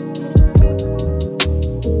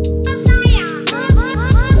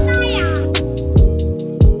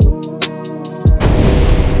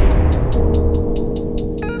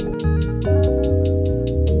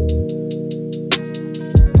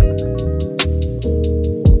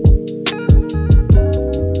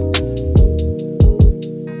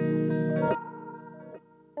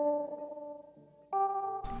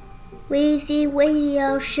 Weezy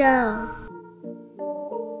Radio Show.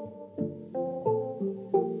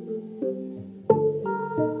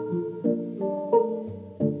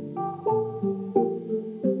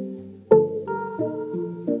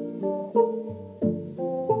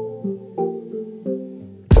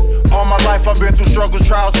 All my life I've been through struggles,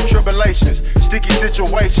 trials, and tribulations. Sticky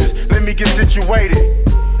situations, let me get situated.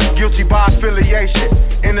 Guilty by affiliation,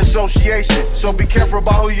 in association. So be careful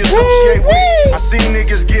about who you associate with. I see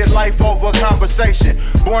niggas get life over a conversation.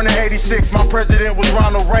 Born in 86, my president was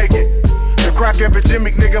Ronald Reagan. The crack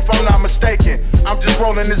epidemic, nigga, if I'm not mistaken. I'm just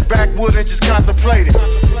rolling this backwood and just contemplating.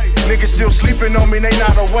 Niggas still sleeping on me, they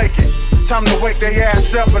not awakened. Time to wake they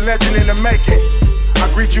ass up, a legend in the making. I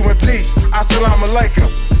greet you in peace, assalamu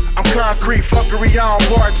alaikum. I'm concrete, fuckery I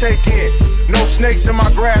don't partake in. No snakes in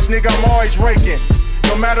my grass, nigga, I'm always raking.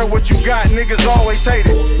 No matter what you got, niggas always hate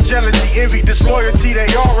it. Jealousy, envy, disloyalty,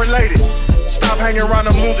 they all related. Stop hanging around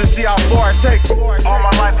them losers, see how far I take it. All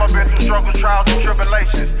my life I've been through struggles, trials, and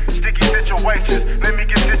tribulations. Sticky situations, let me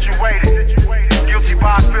get situated. Guilty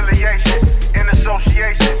by affiliation, in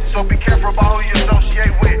association, so be careful about who you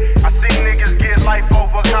associate with. I see niggas get life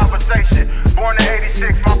over conversation. Born in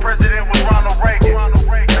 86, my president was Ronald Reagan.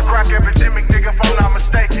 The crack epidemic, nigga, if I'm not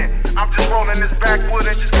mistaken. I'm just rolling this backwood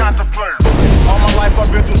and just contemplating. All my life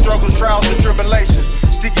I've been through struggles, trials, and tribulations.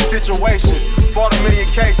 Sticky situations, fought a million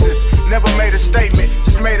cases. Never made a statement,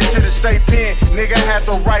 just made it to the state pen. Nigga had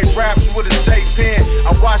to write raps with a state pen.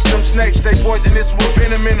 I watched them snakes, they poisonous with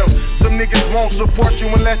venom in them. Some niggas won't support you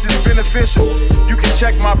unless it's beneficial. You can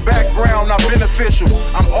check my background, I'm beneficial.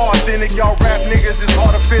 I'm authentic, y'all rap niggas is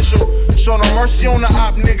artificial. Show no mercy on the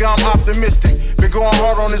op, nigga, I'm optimistic. Been going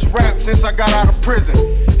hard on this rap since I got out of prison.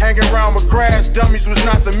 Hanging around with crash dummies was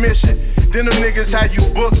not the mission. Then them niggas had you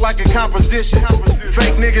booked like a composition.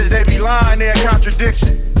 Fake niggas, they be lying, they're a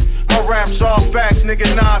contradiction. My raps all facts, nigga,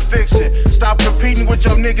 non-fiction. Stop competing with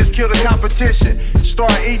your niggas, kill the competition.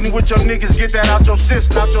 Start eating with your niggas, get that out your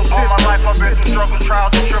system. All my life I've been through struggles,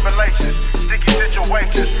 trials, and tribulations. Sticky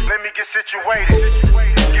situations, let me get situated.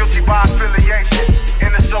 Guilty by affiliation,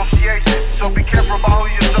 in association. So be careful about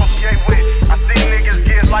who you associate with. I see niggas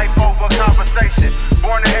get life over conversation.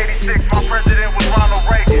 Born in 86, my president was Ronald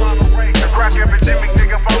Reagan. The crack epidemic,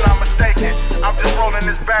 nigga, if I'm not mistaken. I'm just rolling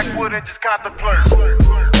this backwood and just contemplating.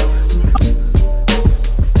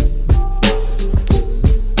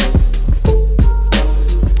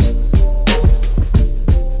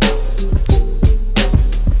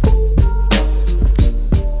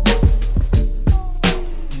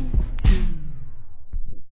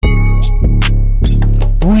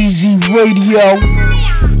 Weezy Radio.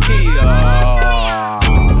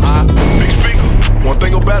 Big speaker. One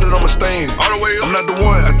thing about it, I'ma stand. All the way up. I'm not the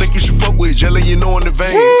one I think you should fuck with, jelly you know in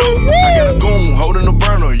advance. I got a goon holding a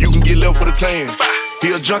burner, you can get left with a tan. He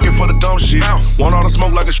a junkie for the dumb shit. Want all the smoke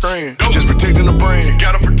like a strand. Just protecting the brand.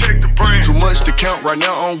 Gotta protect the brand. Too much to count right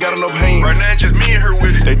now, I don't got enough hands. Right now, just me and her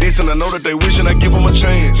with it. They decent, I know that they wishing I give them a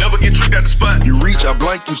chance. Never get tricked at the spot. You reach, I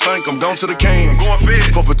blank, you stink, I'm gone to the can. I'm going fed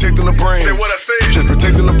for protecting the brand. Say what I said. Just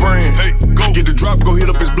protecting the brand. Hey, go. Get the drop, go hit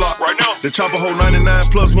up his block. Right now. The chopper hold 99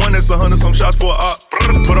 plus 1, that's 100 some shots for a op.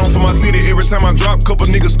 Put on for my city every time I drop. Couple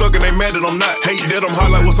niggas stuck and they mad that I'm not. Hate that I'm hot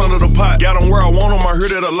like what's under the pot. Got them where I want them, I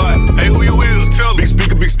heard it a lot. Hey, who you is? Tell them. Big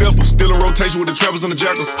speaker, big stepper. Still in rotation with the trappers and the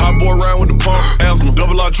jackals. Hot boy round with the pump, asthma.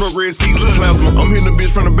 Double R truck, red seats, plasma. I'm hitting the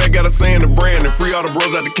bitch from the back, got a saying the brand and free all the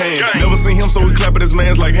bros out the can. Never seen him, so we clap at his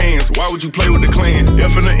mans like hands. Why would you play with the clan?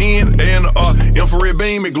 F in the N, A in the R. Infrared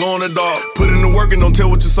beam, it glow in the dark. Put in the work and don't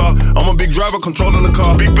tell what you saw. I'm a big driver controlling the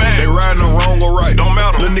car. Big bang. They riding on wrong or right. Don't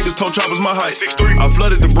matter. Little niggas told choppers my height. 6'3". I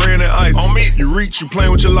flooded the brand and ice. On me. You reach, you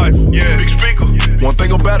playing with your life. Yeah. Big speaker. One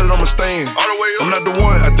thing about it, I'ma stand. All the way up. I'm not the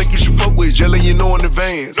one I think you should fuck with, jelly you know in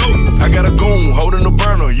advance. No. I got a goon holding the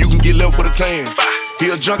burner, you can get left with a tan. He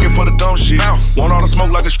a junkie for the dumb shit. Want all the smoke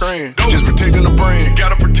like a strand. Just protecting the brand.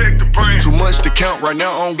 Gotta protect the brand. Too much to count right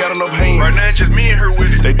now, I don't got enough hands. Right now, just me and her with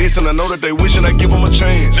it. They decent, I know that they wishing I give them a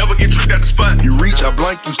chance. Never get tricked at the spot. You reach, I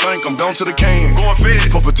blank, you stink, I'm gone to the can. Going fed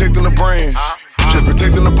for protecting the brand. Just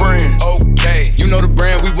protecting the brand. Okay, you know the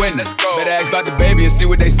brand, we winning. Better ask about the baby and see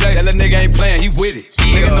what they say. That little nigga ain't playing, he with it.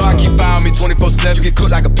 Nigga know I keep firing me 24/7. You get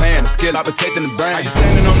cooked like a pan, a skill. I'm protecting the brand. How you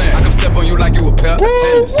standing on that? I come step on you like you a pep.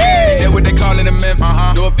 That's what they callin' in Memphis.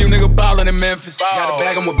 Know a few niggas ballin' in Memphis. Got a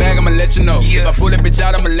bag, I'm a bag, I'ma let you know. If I pull that bitch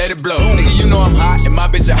out, I'ma let it blow. Nigga, you know I'm hot, and my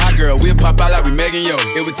bitch a hot girl. We'll pop out like we Megan Yo.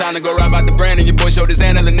 It was time to go ride about the brand, and your boy showed his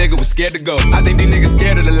hand, and the nigga was scared to go. I think these niggas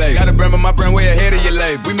scared of the label. Got a brand, but my brand way ahead of your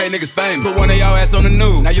label. We made niggas famous. Put one of y'all ass on the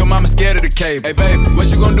news. Now your mama scared of the cable. Hey baby,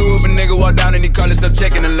 what you gon' do if a nigga walk down and he call himself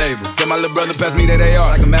checking the label? Tell my little brother pass me that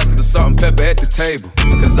AR like I'm asking for salt and pepper at the table.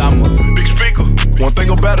 Cause I'm a big speaker. One thing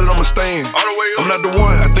about it, I'ma stand. All the way up. I'm not the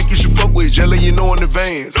one I think you should fuck with, jelly you know in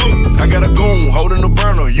advance. No. I got a goon holding the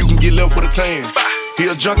burner, you can get left with a tan. He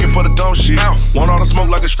a junkie for the dumb shit. Want all the smoke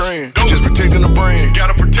like a strand. Just protecting the brand.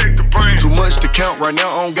 Gotta protect the brand. Too much to count right now,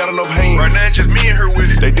 I don't got enough hands. Right now, just me and her with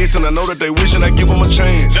it. They decent, I know that they wishing I give them a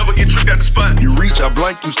chance. Never get tricked at the spot. You reach, I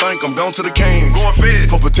blank, you stink, I'm gone to the can. Going fed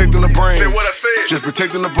for protecting the brand. Say what I said. Just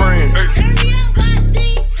protecting the brand. Hey. Turn me up, YC.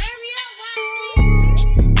 Turn me up,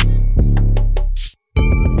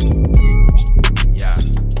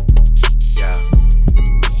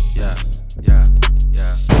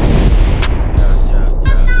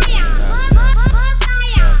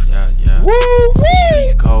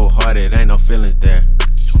 These cold hearted, ain't no feelings there.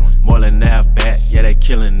 More than that back, yeah, they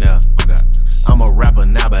killing now. I'm a rapper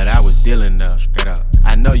now, but I was dealing now.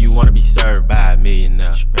 I know you wanna be served by a million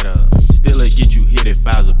now. Still it'll get you hit if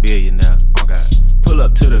I was a billion now. Pull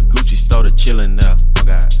up to the Gucci store to chillin' now.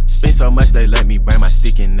 Spend so much they let me bring my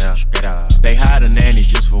stick in now. They hide a nanny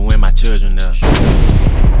just for when my children now.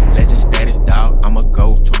 Legend status dog, I'm a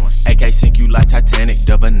GOAT. AK sync you like Titanic,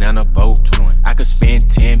 the banana boat. I could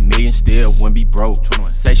spend 10 million, still wouldn't be broke.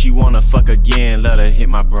 Say she wanna fuck again, let her hit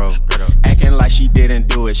my bro. Acting like she didn't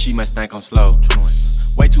do it, she must think I'm slow.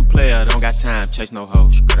 Way too player, don't got time, chase no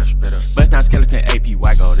hoes. Bust down skeleton AP,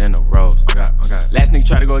 white gold in the rose. Last nigga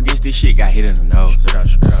try to go against this shit, got hit in the nose.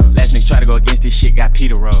 Last nigga try to go against this shit, got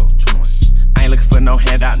Peter Roll. I ain't looking for no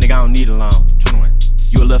handout, nigga, I don't need a loan.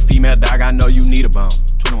 You a little female dog, I know you need a bone.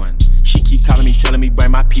 21. She keep calling me, telling me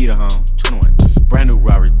bring my Peter home. 21. Brand new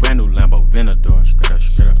Rari, brand new Lambo, Venador.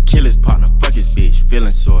 Kill his partner, fuck his bitch,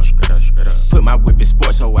 feeling sore. Put my whip in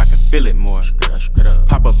sports so I can feel it more.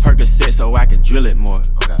 Pop a Percocet so I can drill it more.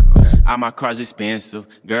 All my cars expensive,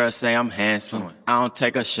 girls say I'm handsome. I don't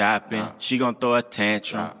take her shopping, she gon' throw a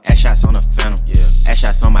tantrum. Ass shots on the Phantom, ass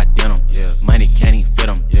shots on my denim. Money can't even fit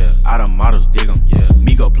them, all the models dig them.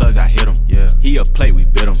 Migo plugs, I hit them. He a plate, we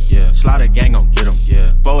bit him. Slaughter gang gon' get him.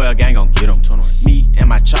 4L gang gon' get him. Me and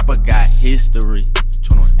my chopper got history.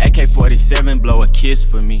 AK-47 blow a kiss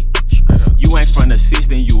for me. You ain't from the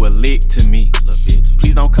system, you a lick to me.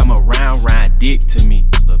 Please don't come around, ride dick to me.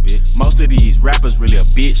 Most of these rappers really a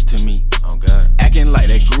bitch to me. Oh God. Acting like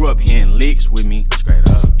they grew up hearing licks with me. Straight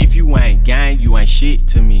up. If you ain't gang, you ain't shit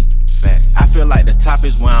to me. Facts. I feel like the top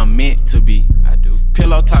is where I'm meant to be. I do.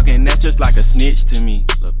 Pillow talking, that's just like a snitch to me.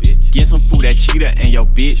 Little bitch. Get some food at Cheetah and your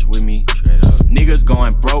bitch with me. Straight up. Niggas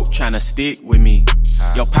going broke, tryna stick with me.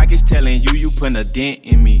 Your pockets telling you putting a dent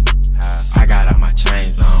in me. I got all my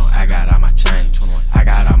chains on, I got all my chains. I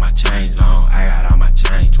got all my chains on, I got all my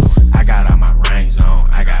chains. I got all my rings on,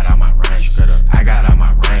 I got all my rings. I got all my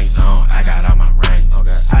rings on, I got all my rings.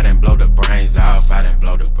 I done blow the brains off, I done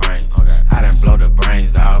blow the brains. I done blow the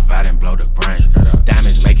brains off, I done blow the brains.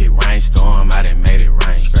 Diamonds make it rainstorm, I done made it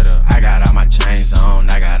rain. I got all my chains on,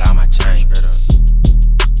 I got all my chains.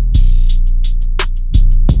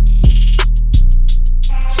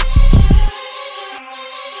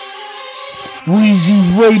 Weezy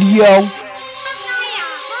Radio.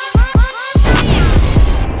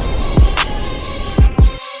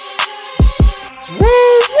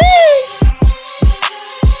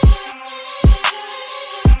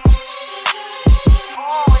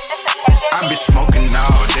 I be smoking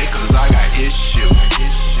all day cause I got issue.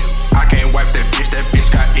 I can't wipe that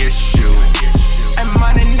bitch got issue. And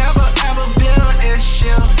money never ever been an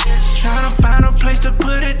issue. Tryna find a place to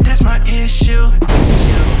put it, that's my issue.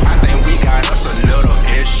 I think we got us a little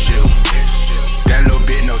issue. That little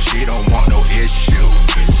bit, no, she don't want no issue.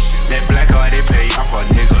 That black card, they pay off a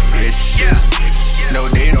nigga issue. No,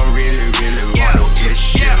 they don't really want no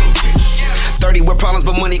issue. 30 with problems,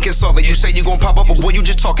 but money can solve it. You say you gon' pop up, but boy, you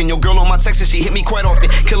just talking. Your girl on my text and she hit me quite often.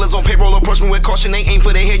 Killers on payroll, approach me with caution. They aim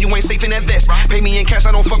for their head, you ain't safe in that vest. Pay me in cash,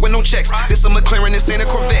 I don't fuck with no checks. This a McLaren, this ain't a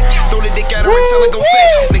Corvette. Throw the dick at her and tell her go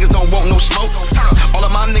fetch. Niggas don't want no smoke. All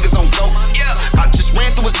of my niggas on dope. I just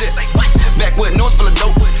ran through a zip. Backwood, North full of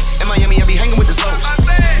dope. In Miami, I be hanging with the Zoes.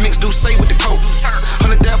 Mix do say with the coke.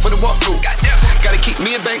 100 down for the walkthrough. Gotta keep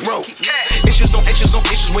me a bankroll. Issues on issues on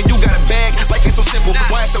issues when you got a bag. Life ain't so simple.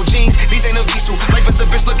 YSL jeans, these ain't no diesel. Life is a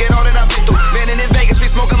bitch, look at all that I've been through. Landing in Vegas, we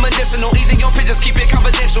smoking medicinal. Easy your pictures, keep it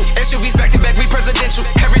confidential. SUVs back to back, we presidential.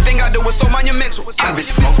 Everything I do is so monumental. I be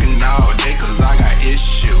smoking all day cause I got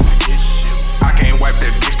issue. I can't wipe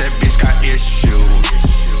that bitch got issue.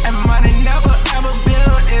 And money never ever been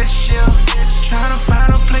an issue. Tryna find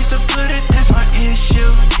a place to put it, that's my issue.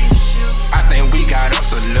 I think we got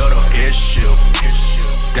us a little issue.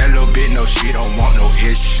 That little bit, no, she don't want no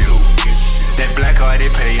issue. That black card, they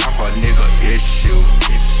pay off a nigga issue.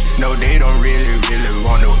 No, they don't really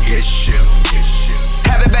want no issue.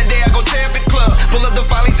 Have a bad day, I go tear up the club. Pull up the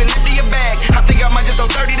follies and empty a bag. I think I might just throw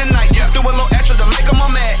 30 tonight. Do a little extra to make them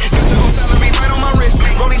all mad. Got your whole salary right on my wrist.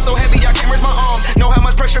 Rollie so heavy, I can't raise my arm. Know how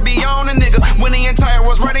much pressure be on a nigga when the entire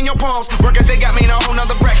world's right in your palms. Work if they got me in a whole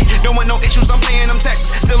nother bracket. Don't want no issues, I'm paying them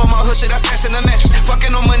taxes. Still on my hood shit, I stash in the mattress.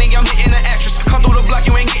 Fucking on money, I'm hitting the actress. Come through the block,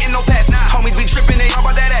 you ain't getting no passes. Homies be tripping, they all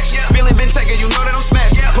about that action. Billy been taking, you know that I'm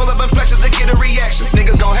smashing. Pull up in flashes to get a reaction.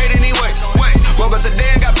 Niggas gon' hate anyway. Woke up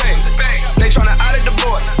today and got paid. They tryna audit the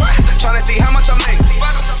board. Tryna see how much I make.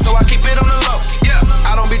 So I keep it on the low.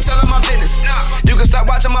 I don't be telling my business. You can stop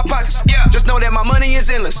watching my pockets. Just know that my money is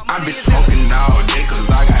endless. I be smoking all day cause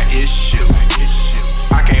I got issue.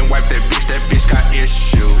 I can't wipe that bitch got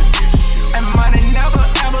issue. And money never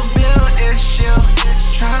ever been an issue.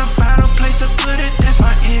 Tryna find a place to put it, that's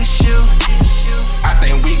my issue. I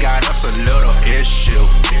think we got us a little issue.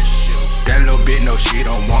 That little bit, no, she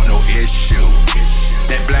don't want no issue.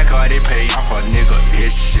 That black card, they pay off a nigga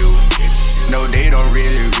issue. No, they don't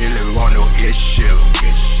really want no issue.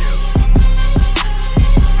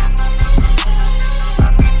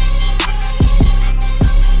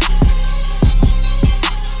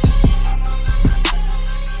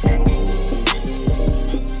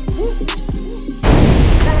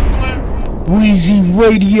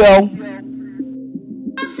 Radio.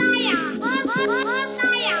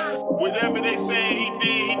 Whatever they saying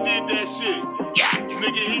he did that shit. Yeah,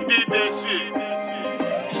 nigga, he did that shit.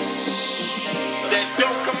 That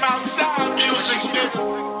don't come outside music,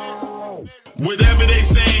 nigga. Whatever they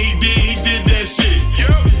saying he did that shit.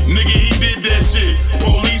 Nigga, he did that shit.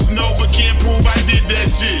 Police know but can't prove I did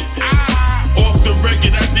that shit. Off the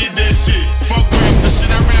record, I did that shit. Fuck rap, the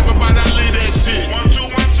shit I rap about, I live that shit.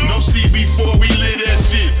 No CB4, we live that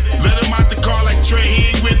shit. Let him out the car like Trey,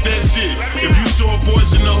 he ain't with that shit. If you saw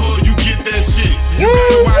boys in the hood, you get that shit. You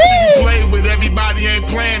gotta watch who you play with, everybody ain't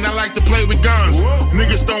playing, I like to play with guns.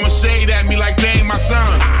 Niggas throwing shade at me like they ain't my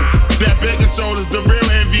sons. That Bigger Soul is the real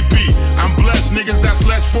MVP. I'm blessed, niggas that's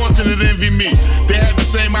less fortunate envy me. They had the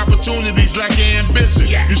same opportunities like their ambition.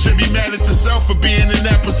 You should be mad at yourself for being in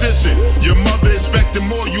that position. Your mother expected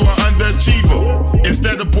more, you an underachiever.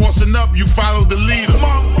 Instead of bossing up, you follow the leader.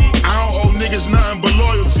 I don't owe niggas nothing but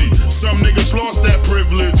loyalty. Some niggas lost that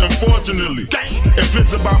privilege, unfortunately. If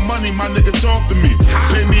it's about money, my nigga talk to me.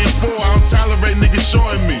 Pay me in full, I don't tolerate niggas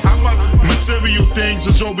shorting me. Material things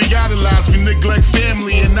is what we idolize. We neglect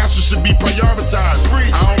family and that's what should be prioritized.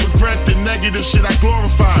 I don't regret the negative shit I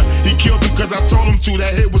glorified. He killed him cause I told him to,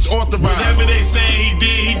 that hit was authorized. Whatever they saying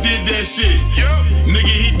he did that shit.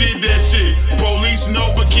 Nigga, he did that shit. Police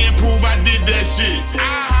know but can't prove I did that shit.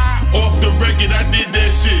 Off the record, I did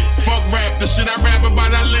that shit. Fuck rap, the shit I rap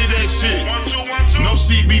about, I live that shit. No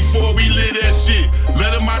CB4, we live that shit.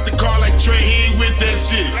 Let him out the car like Trey, he ain't with that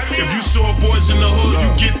shit. If you saw boys in the hood,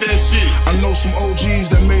 you get that shit. I know some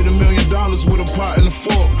OGs that made $1 million with a pot and a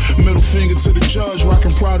fork. Middle finger to the judge,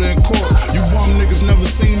 rockin' Prada in court. You bum niggas never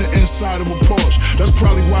seen the inside of a Porsche. That's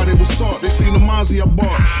probably why they was sought. They seen the Mozzie I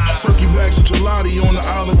bought. Turkey bags of gelati on the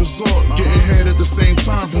island resort. Getting head at the same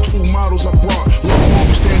time from 2 models I brought. Little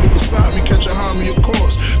homie standing beside me, catch a homie, of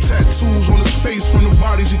course. Tattoos on his face from the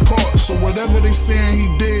bodies he caught. So whatever they saying he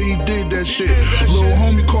did that shit. Little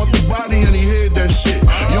homie caught the body and he hid that shit.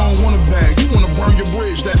 You don't want a bag, you wanna burn your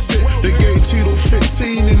bridge, that's it. They gave Tito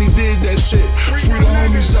 15 and he did that shit. Free the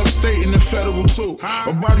homies upstate and the federal too.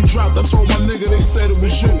 A body dropped, I told my nigga they said it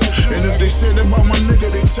was you. And if they said that about my nigga,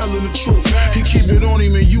 they telling the truth. He keep it on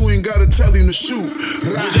him and you ain't gotta tell him to shoot.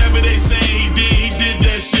 Whatever they saying he did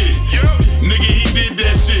that shit. Nigga, he did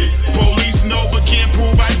that shit. Police know but can't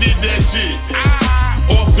prove I did that shit.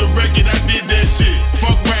 Off the record, I did that shit.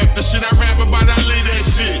 Fuck rap, the shit I rap about, I live that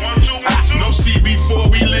shit. No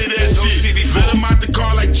CB4, we live that shit. Let him out the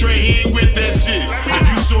car like Trey, he ain't with that shit. If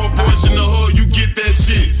you saw boys in the hood, you get that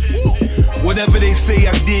shit. Whatever they say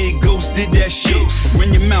I did, Ghost did that shit. Run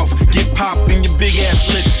your mouth, get popped in your big ass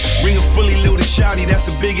lips. Bring a fully loaded shotty, that's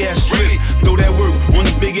a big ass trip. Throw that work on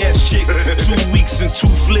a big ass chick. 2 weeks and 2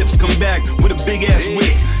 flips, come back with a big ass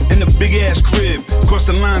whip and a big ass crib. Cross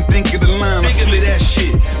the line, think of the line, I flit that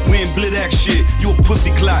shit. We ain't blit act shit, you a pussy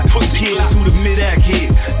clot. Who cares who the mid-act hit?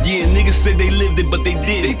 Yeah, niggas said they lived it, but they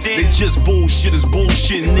didn't. They just bullshit is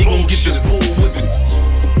bullshit, and they gon' get this bull whipping.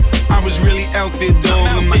 I was really out there, dog,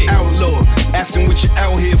 I'm an outlaw. Asking what you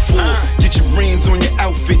out here for. Get your brains on your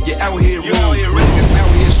outfit, you're out here wrong. Niggas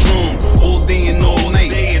out here strong, all day and all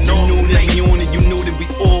night. You know that we on it, you know that we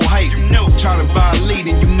all hype. Try to violate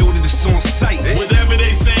and you know that it's on sight. Whatever they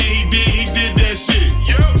saying he did that shit.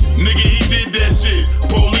 Nigga, he did that shit.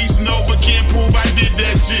 Police know but can't prove I did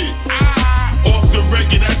that shit. Off the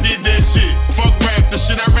record, I did that shit. Fuck rap, the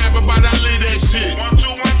shit I rap about, I live that shit.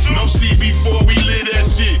 No CB4, we live that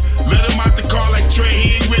shit. Let him out the car like Trey,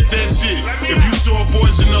 he ain't with that shit. If you saw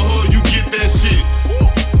boys in the hood, you get that shit.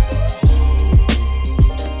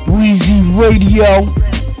 Weezy Radio.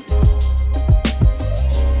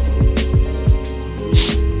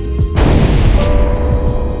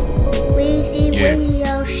 Weezy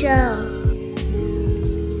Radio Show.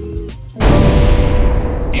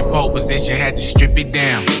 In pole position, had to strip it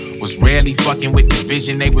down. Was rarely fucking with the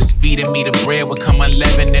vision. They was feeding me the bread would come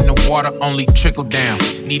 11 and the water only trickle down.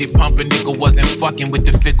 Needed pumping, nigga wasn't fucking with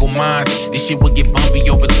the fickle minds. This shit would get bumpy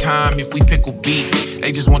over time if we pickle beats.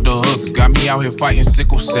 They just want the hooks, got me out here fighting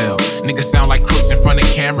sickle cell. Niggas sound like crooks in front of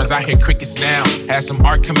cameras, I hear crickets now. Had some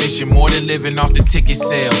art commission, more than living off the ticket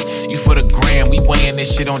sales. You for the gram, we weighing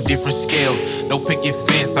this shit on different scales. No picket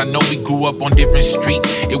fence, I know we grew up on different streets.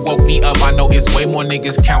 It woke me up, I know it's way more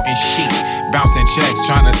niggas counting sheep. Bouncing checks,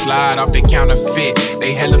 trying to slide off the counterfeit.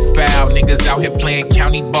 They hella foul, niggas out here playing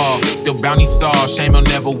county ball. Still bounty saw, shame he'll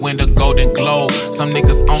never win the Golden Globe. Some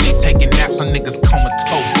niggas only taking naps, some niggas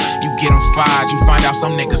comatose. You get them fired, you find out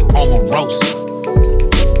some niggas omerose.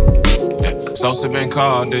 Yeah. Sosa been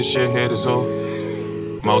called, this shit hit us all.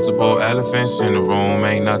 Multiple elephants in the room,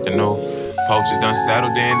 ain't nothing new. Poachers done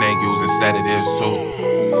settled in, they using sedatives too.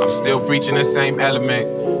 I'm still preaching the same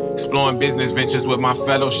element. Exploring business ventures with my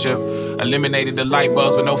fellowship. Eliminated the light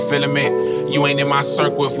bulbs with no filament. You ain't in my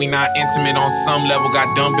circle if we not intimate on some level.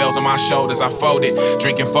 Got dumbbells on my shoulders, I folded.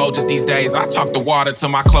 Drinking Folgers these days, I talk the water till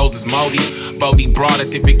my clothes is moldy. Bodie brought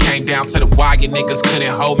us if it came down to the wire, niggas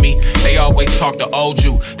couldn't hold me. They always talk to old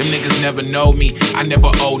you, them niggas never know me. I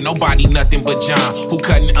never owe nobody nothing but John, who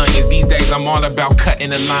cutting onions. These days I'm all about cutting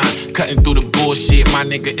the line, cutting through the bullshit. My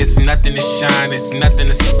nigga, it's nothing to shine, it's nothing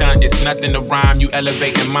to stunt, it's nothing to rhyme. You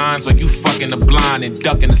elevating minds or you fucking the blind and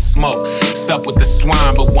ducking the smoke. Sup with the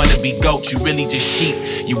swine, but wanna be goat, you really just sheep.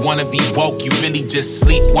 You wanna be woke, you really just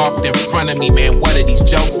sleepwalked in front of me, man. What are these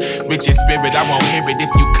jokes? Rich in spirit, I won't hear it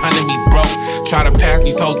if you come to me broke. Try to pass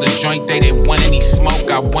these hoes the joint, they didn't want any smoke.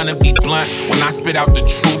 I wanna be blunt, when I spit out the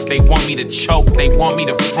truth, they want me to choke. They want me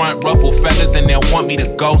to front, ruffle feathers, and they'll want me to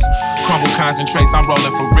ghost. Crumble concentrates, I'm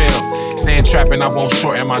rolling for real. Sand trapping, I won't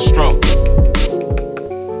shorten my stroke.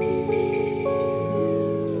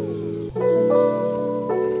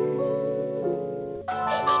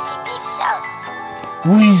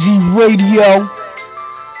 Weezy Radio.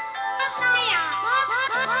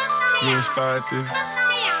 You inspired this.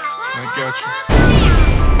 I got you.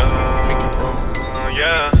 Pinky promise.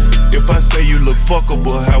 Yeah. If I say you look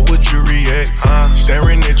fuckable, how would you react?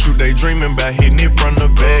 Staring at you, they dreaming about hitting it from the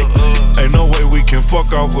back. Ain't no way we can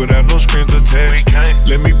fuck off without no strings attached.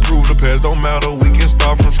 Let me prove the past don't matter, we can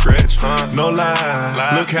start from scratch. No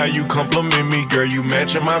lie, look how you compliment me, girl, you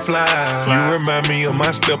matching my fly. You remind me of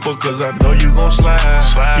my stepper, cause I know you gon'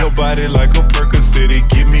 slide. Your body like a Percocet, it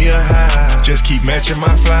give me a high. Just keep matching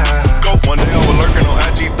my fly. Go. One day I was lurking on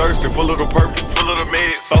IG thirsty, full of the purple, full of the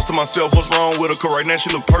meds. Thoughts to myself, what's wrong with her, cause right now she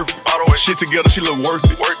look perfect. All the way shit together, she look worth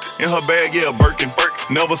it. In her bag, yeah, Birkin.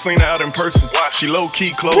 Never seen her out in person. She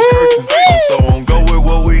low-key, closed curtain. I'm so on go with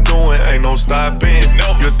what we doing, ain't no stopping.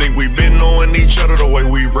 You think we been knowing each other the way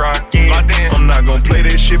we rockin'. I'm not gon' play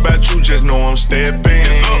that shit about you, just know I'm steppin'.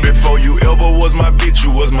 Before you ever was my bitch,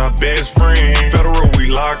 you was my best friend. Federal,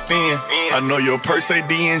 we locked in. I know your purse say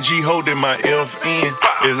DNG holding my FN.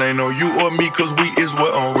 It ain't no you or me, cause we is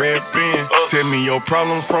what I'm rapping. Tell me your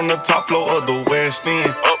problems from the top floor of the West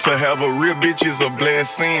End. To have a real bitch is a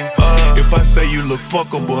blessing. If I say you look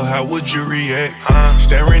fuckable, how would you react?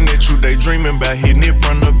 Staring at you, they dreaming about hitting it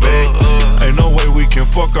from the back. Ain't no way we can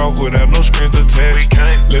fuck off without no strings attached.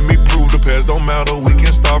 Let me prove the past don't matter, we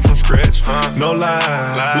can start from scratch. No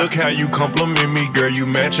lie, look how you compliment me, girl, you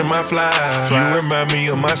matching my fly. You remind me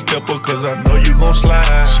of my stepper, cause I know you gon'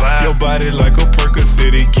 slide. Your body like a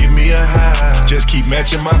Percocet, it give me a high. Just keep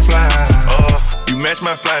matching my fly. You match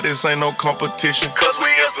my fly, this ain't no competition, cause we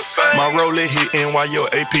is the same. My roller hitting while your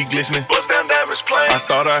AP glistening. Bust down diamonds playing. I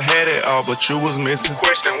thought I had it all, but you was missing.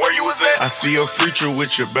 Question where you was at. I see a feature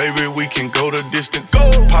with your baby, we can go the distance.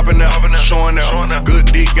 Popping out, showing out.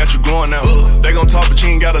 Good dick got you glowing out. They gon' talk, but you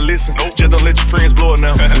ain't gotta listen. Just don't let your friends blow it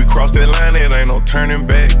now. We crossed that line, it ain't no turning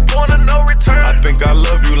back. Wanna no return. I think I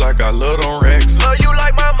love you like I love them racks. Love you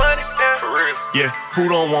like my money, yeah. For real. Yeah, who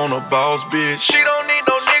don't want a boss bitch? She don't need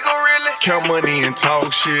no nigga really. Count money and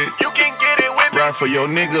talk shit. You can get it with me. Ride for your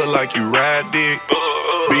nigga like you ride dick.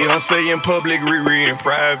 Beyonce in public, Riri in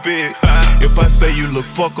private. If I say you look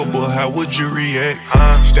fuckable, how would you react?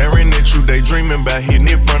 Staring at you, they dreaming about hitting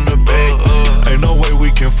it from the back. Ain't no way we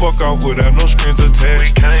can fuck off without no strings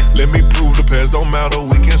attached. Let me prove the past don't matter,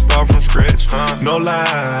 we can start from scratch. No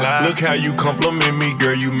lie, look how you compliment me,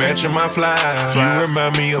 girl, you matching my fly. You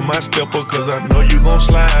remind me of my stepper, cause I know you gon'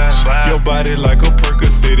 slide. Your body like a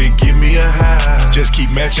Percocet, it give me a high. Just keep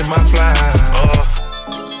matching my fly.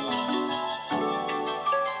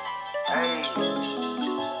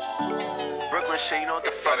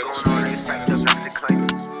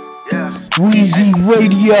 Weezy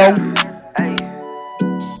Radio.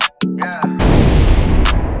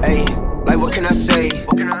 Hey, like what can I say?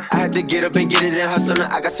 I had to get up and get it and hustle. Now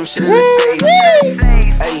I got some shit in the safe.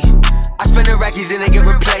 Hey, I spend the rackies and they get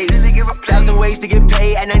replaced. 1,000 ways to get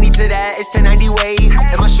paid. At 90 to that, it's 1090 ways.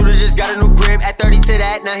 And my shooter just got a new grip. At 30 to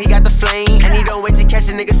that, now he got the flame. And he don't wait to catch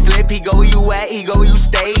a nigga slip. He go where you at, he go where you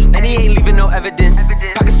stay. And he ain't leaving no evidence.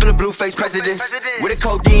 Pockets full of blue face presidents. With a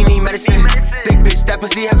codeine, need medicine. Thick bitch, that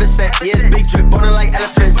pussy heaven sent. Yeah, it's big drip on her like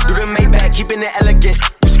elephants. Do the Maybach, keeping it elegant.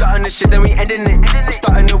 You starting this shit, then we ending it. I'm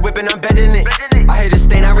starting the whip and I'm bending it. I hit a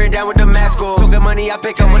stain, I ran down with the mask off. Talking money, I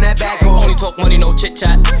pick up when that back off. Only talk money, no chit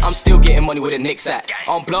chat. I'm still getting money with a Knicks at.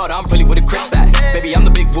 On blood, I'm really with a Crips at. Baby, I'm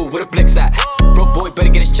the big woo with a Blix at. Broke boy, better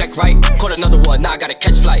get his check right. Caught another one, now I gotta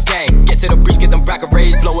catch flight. Gang, get to the breach, get them rack of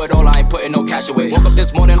raised. Blow it all, I ain't putting no cash away. Woke up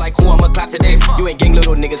this morning like who I'ma clap today. You ain't gang,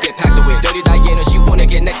 little niggas get packed away. Dirty Diana, she wanna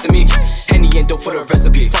get next to me. Henny and dope for the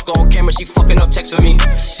recipe. Fuck her on camera, she fucking up checks for me.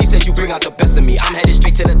 She said you bring out the best of me. I'm headed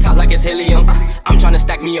straight to the top like it's helium. I'm tryna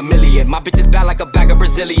stack me $1 million. My bitch is bad like a bag of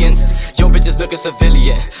Brazilians. Yo bitch is looking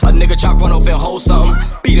civilian. A nigga try run off and hold something.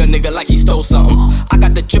 Beat a nigga like he stole something. I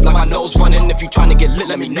got the drip like my nose running. If you tryna get lit,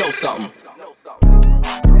 let me know something.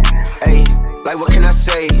 Ayy, like what can I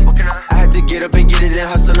say? I had to get up and get it and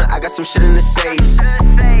hustle. I got some shit in the safe.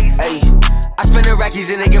 Ayy, I spend the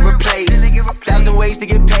rackies and they get replaced. 1,000 ways to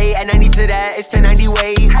get paid. At 90 to that, it's 1090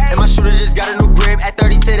 ways. And my shooter just got a new grip. At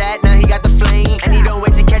 30 to that, now he got the flame. And he don't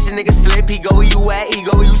wait to catch a nigga slip. He go where you at, he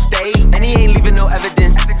go where you stay. And he ain't leaving no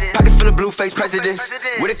evidence. Pockets full of blue face presidents.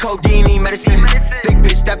 With a codeine, need medicine. Thick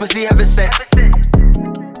bitch, that pussy heaven sent.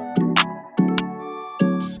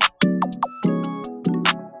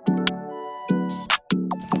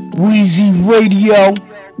 Weezy Radio.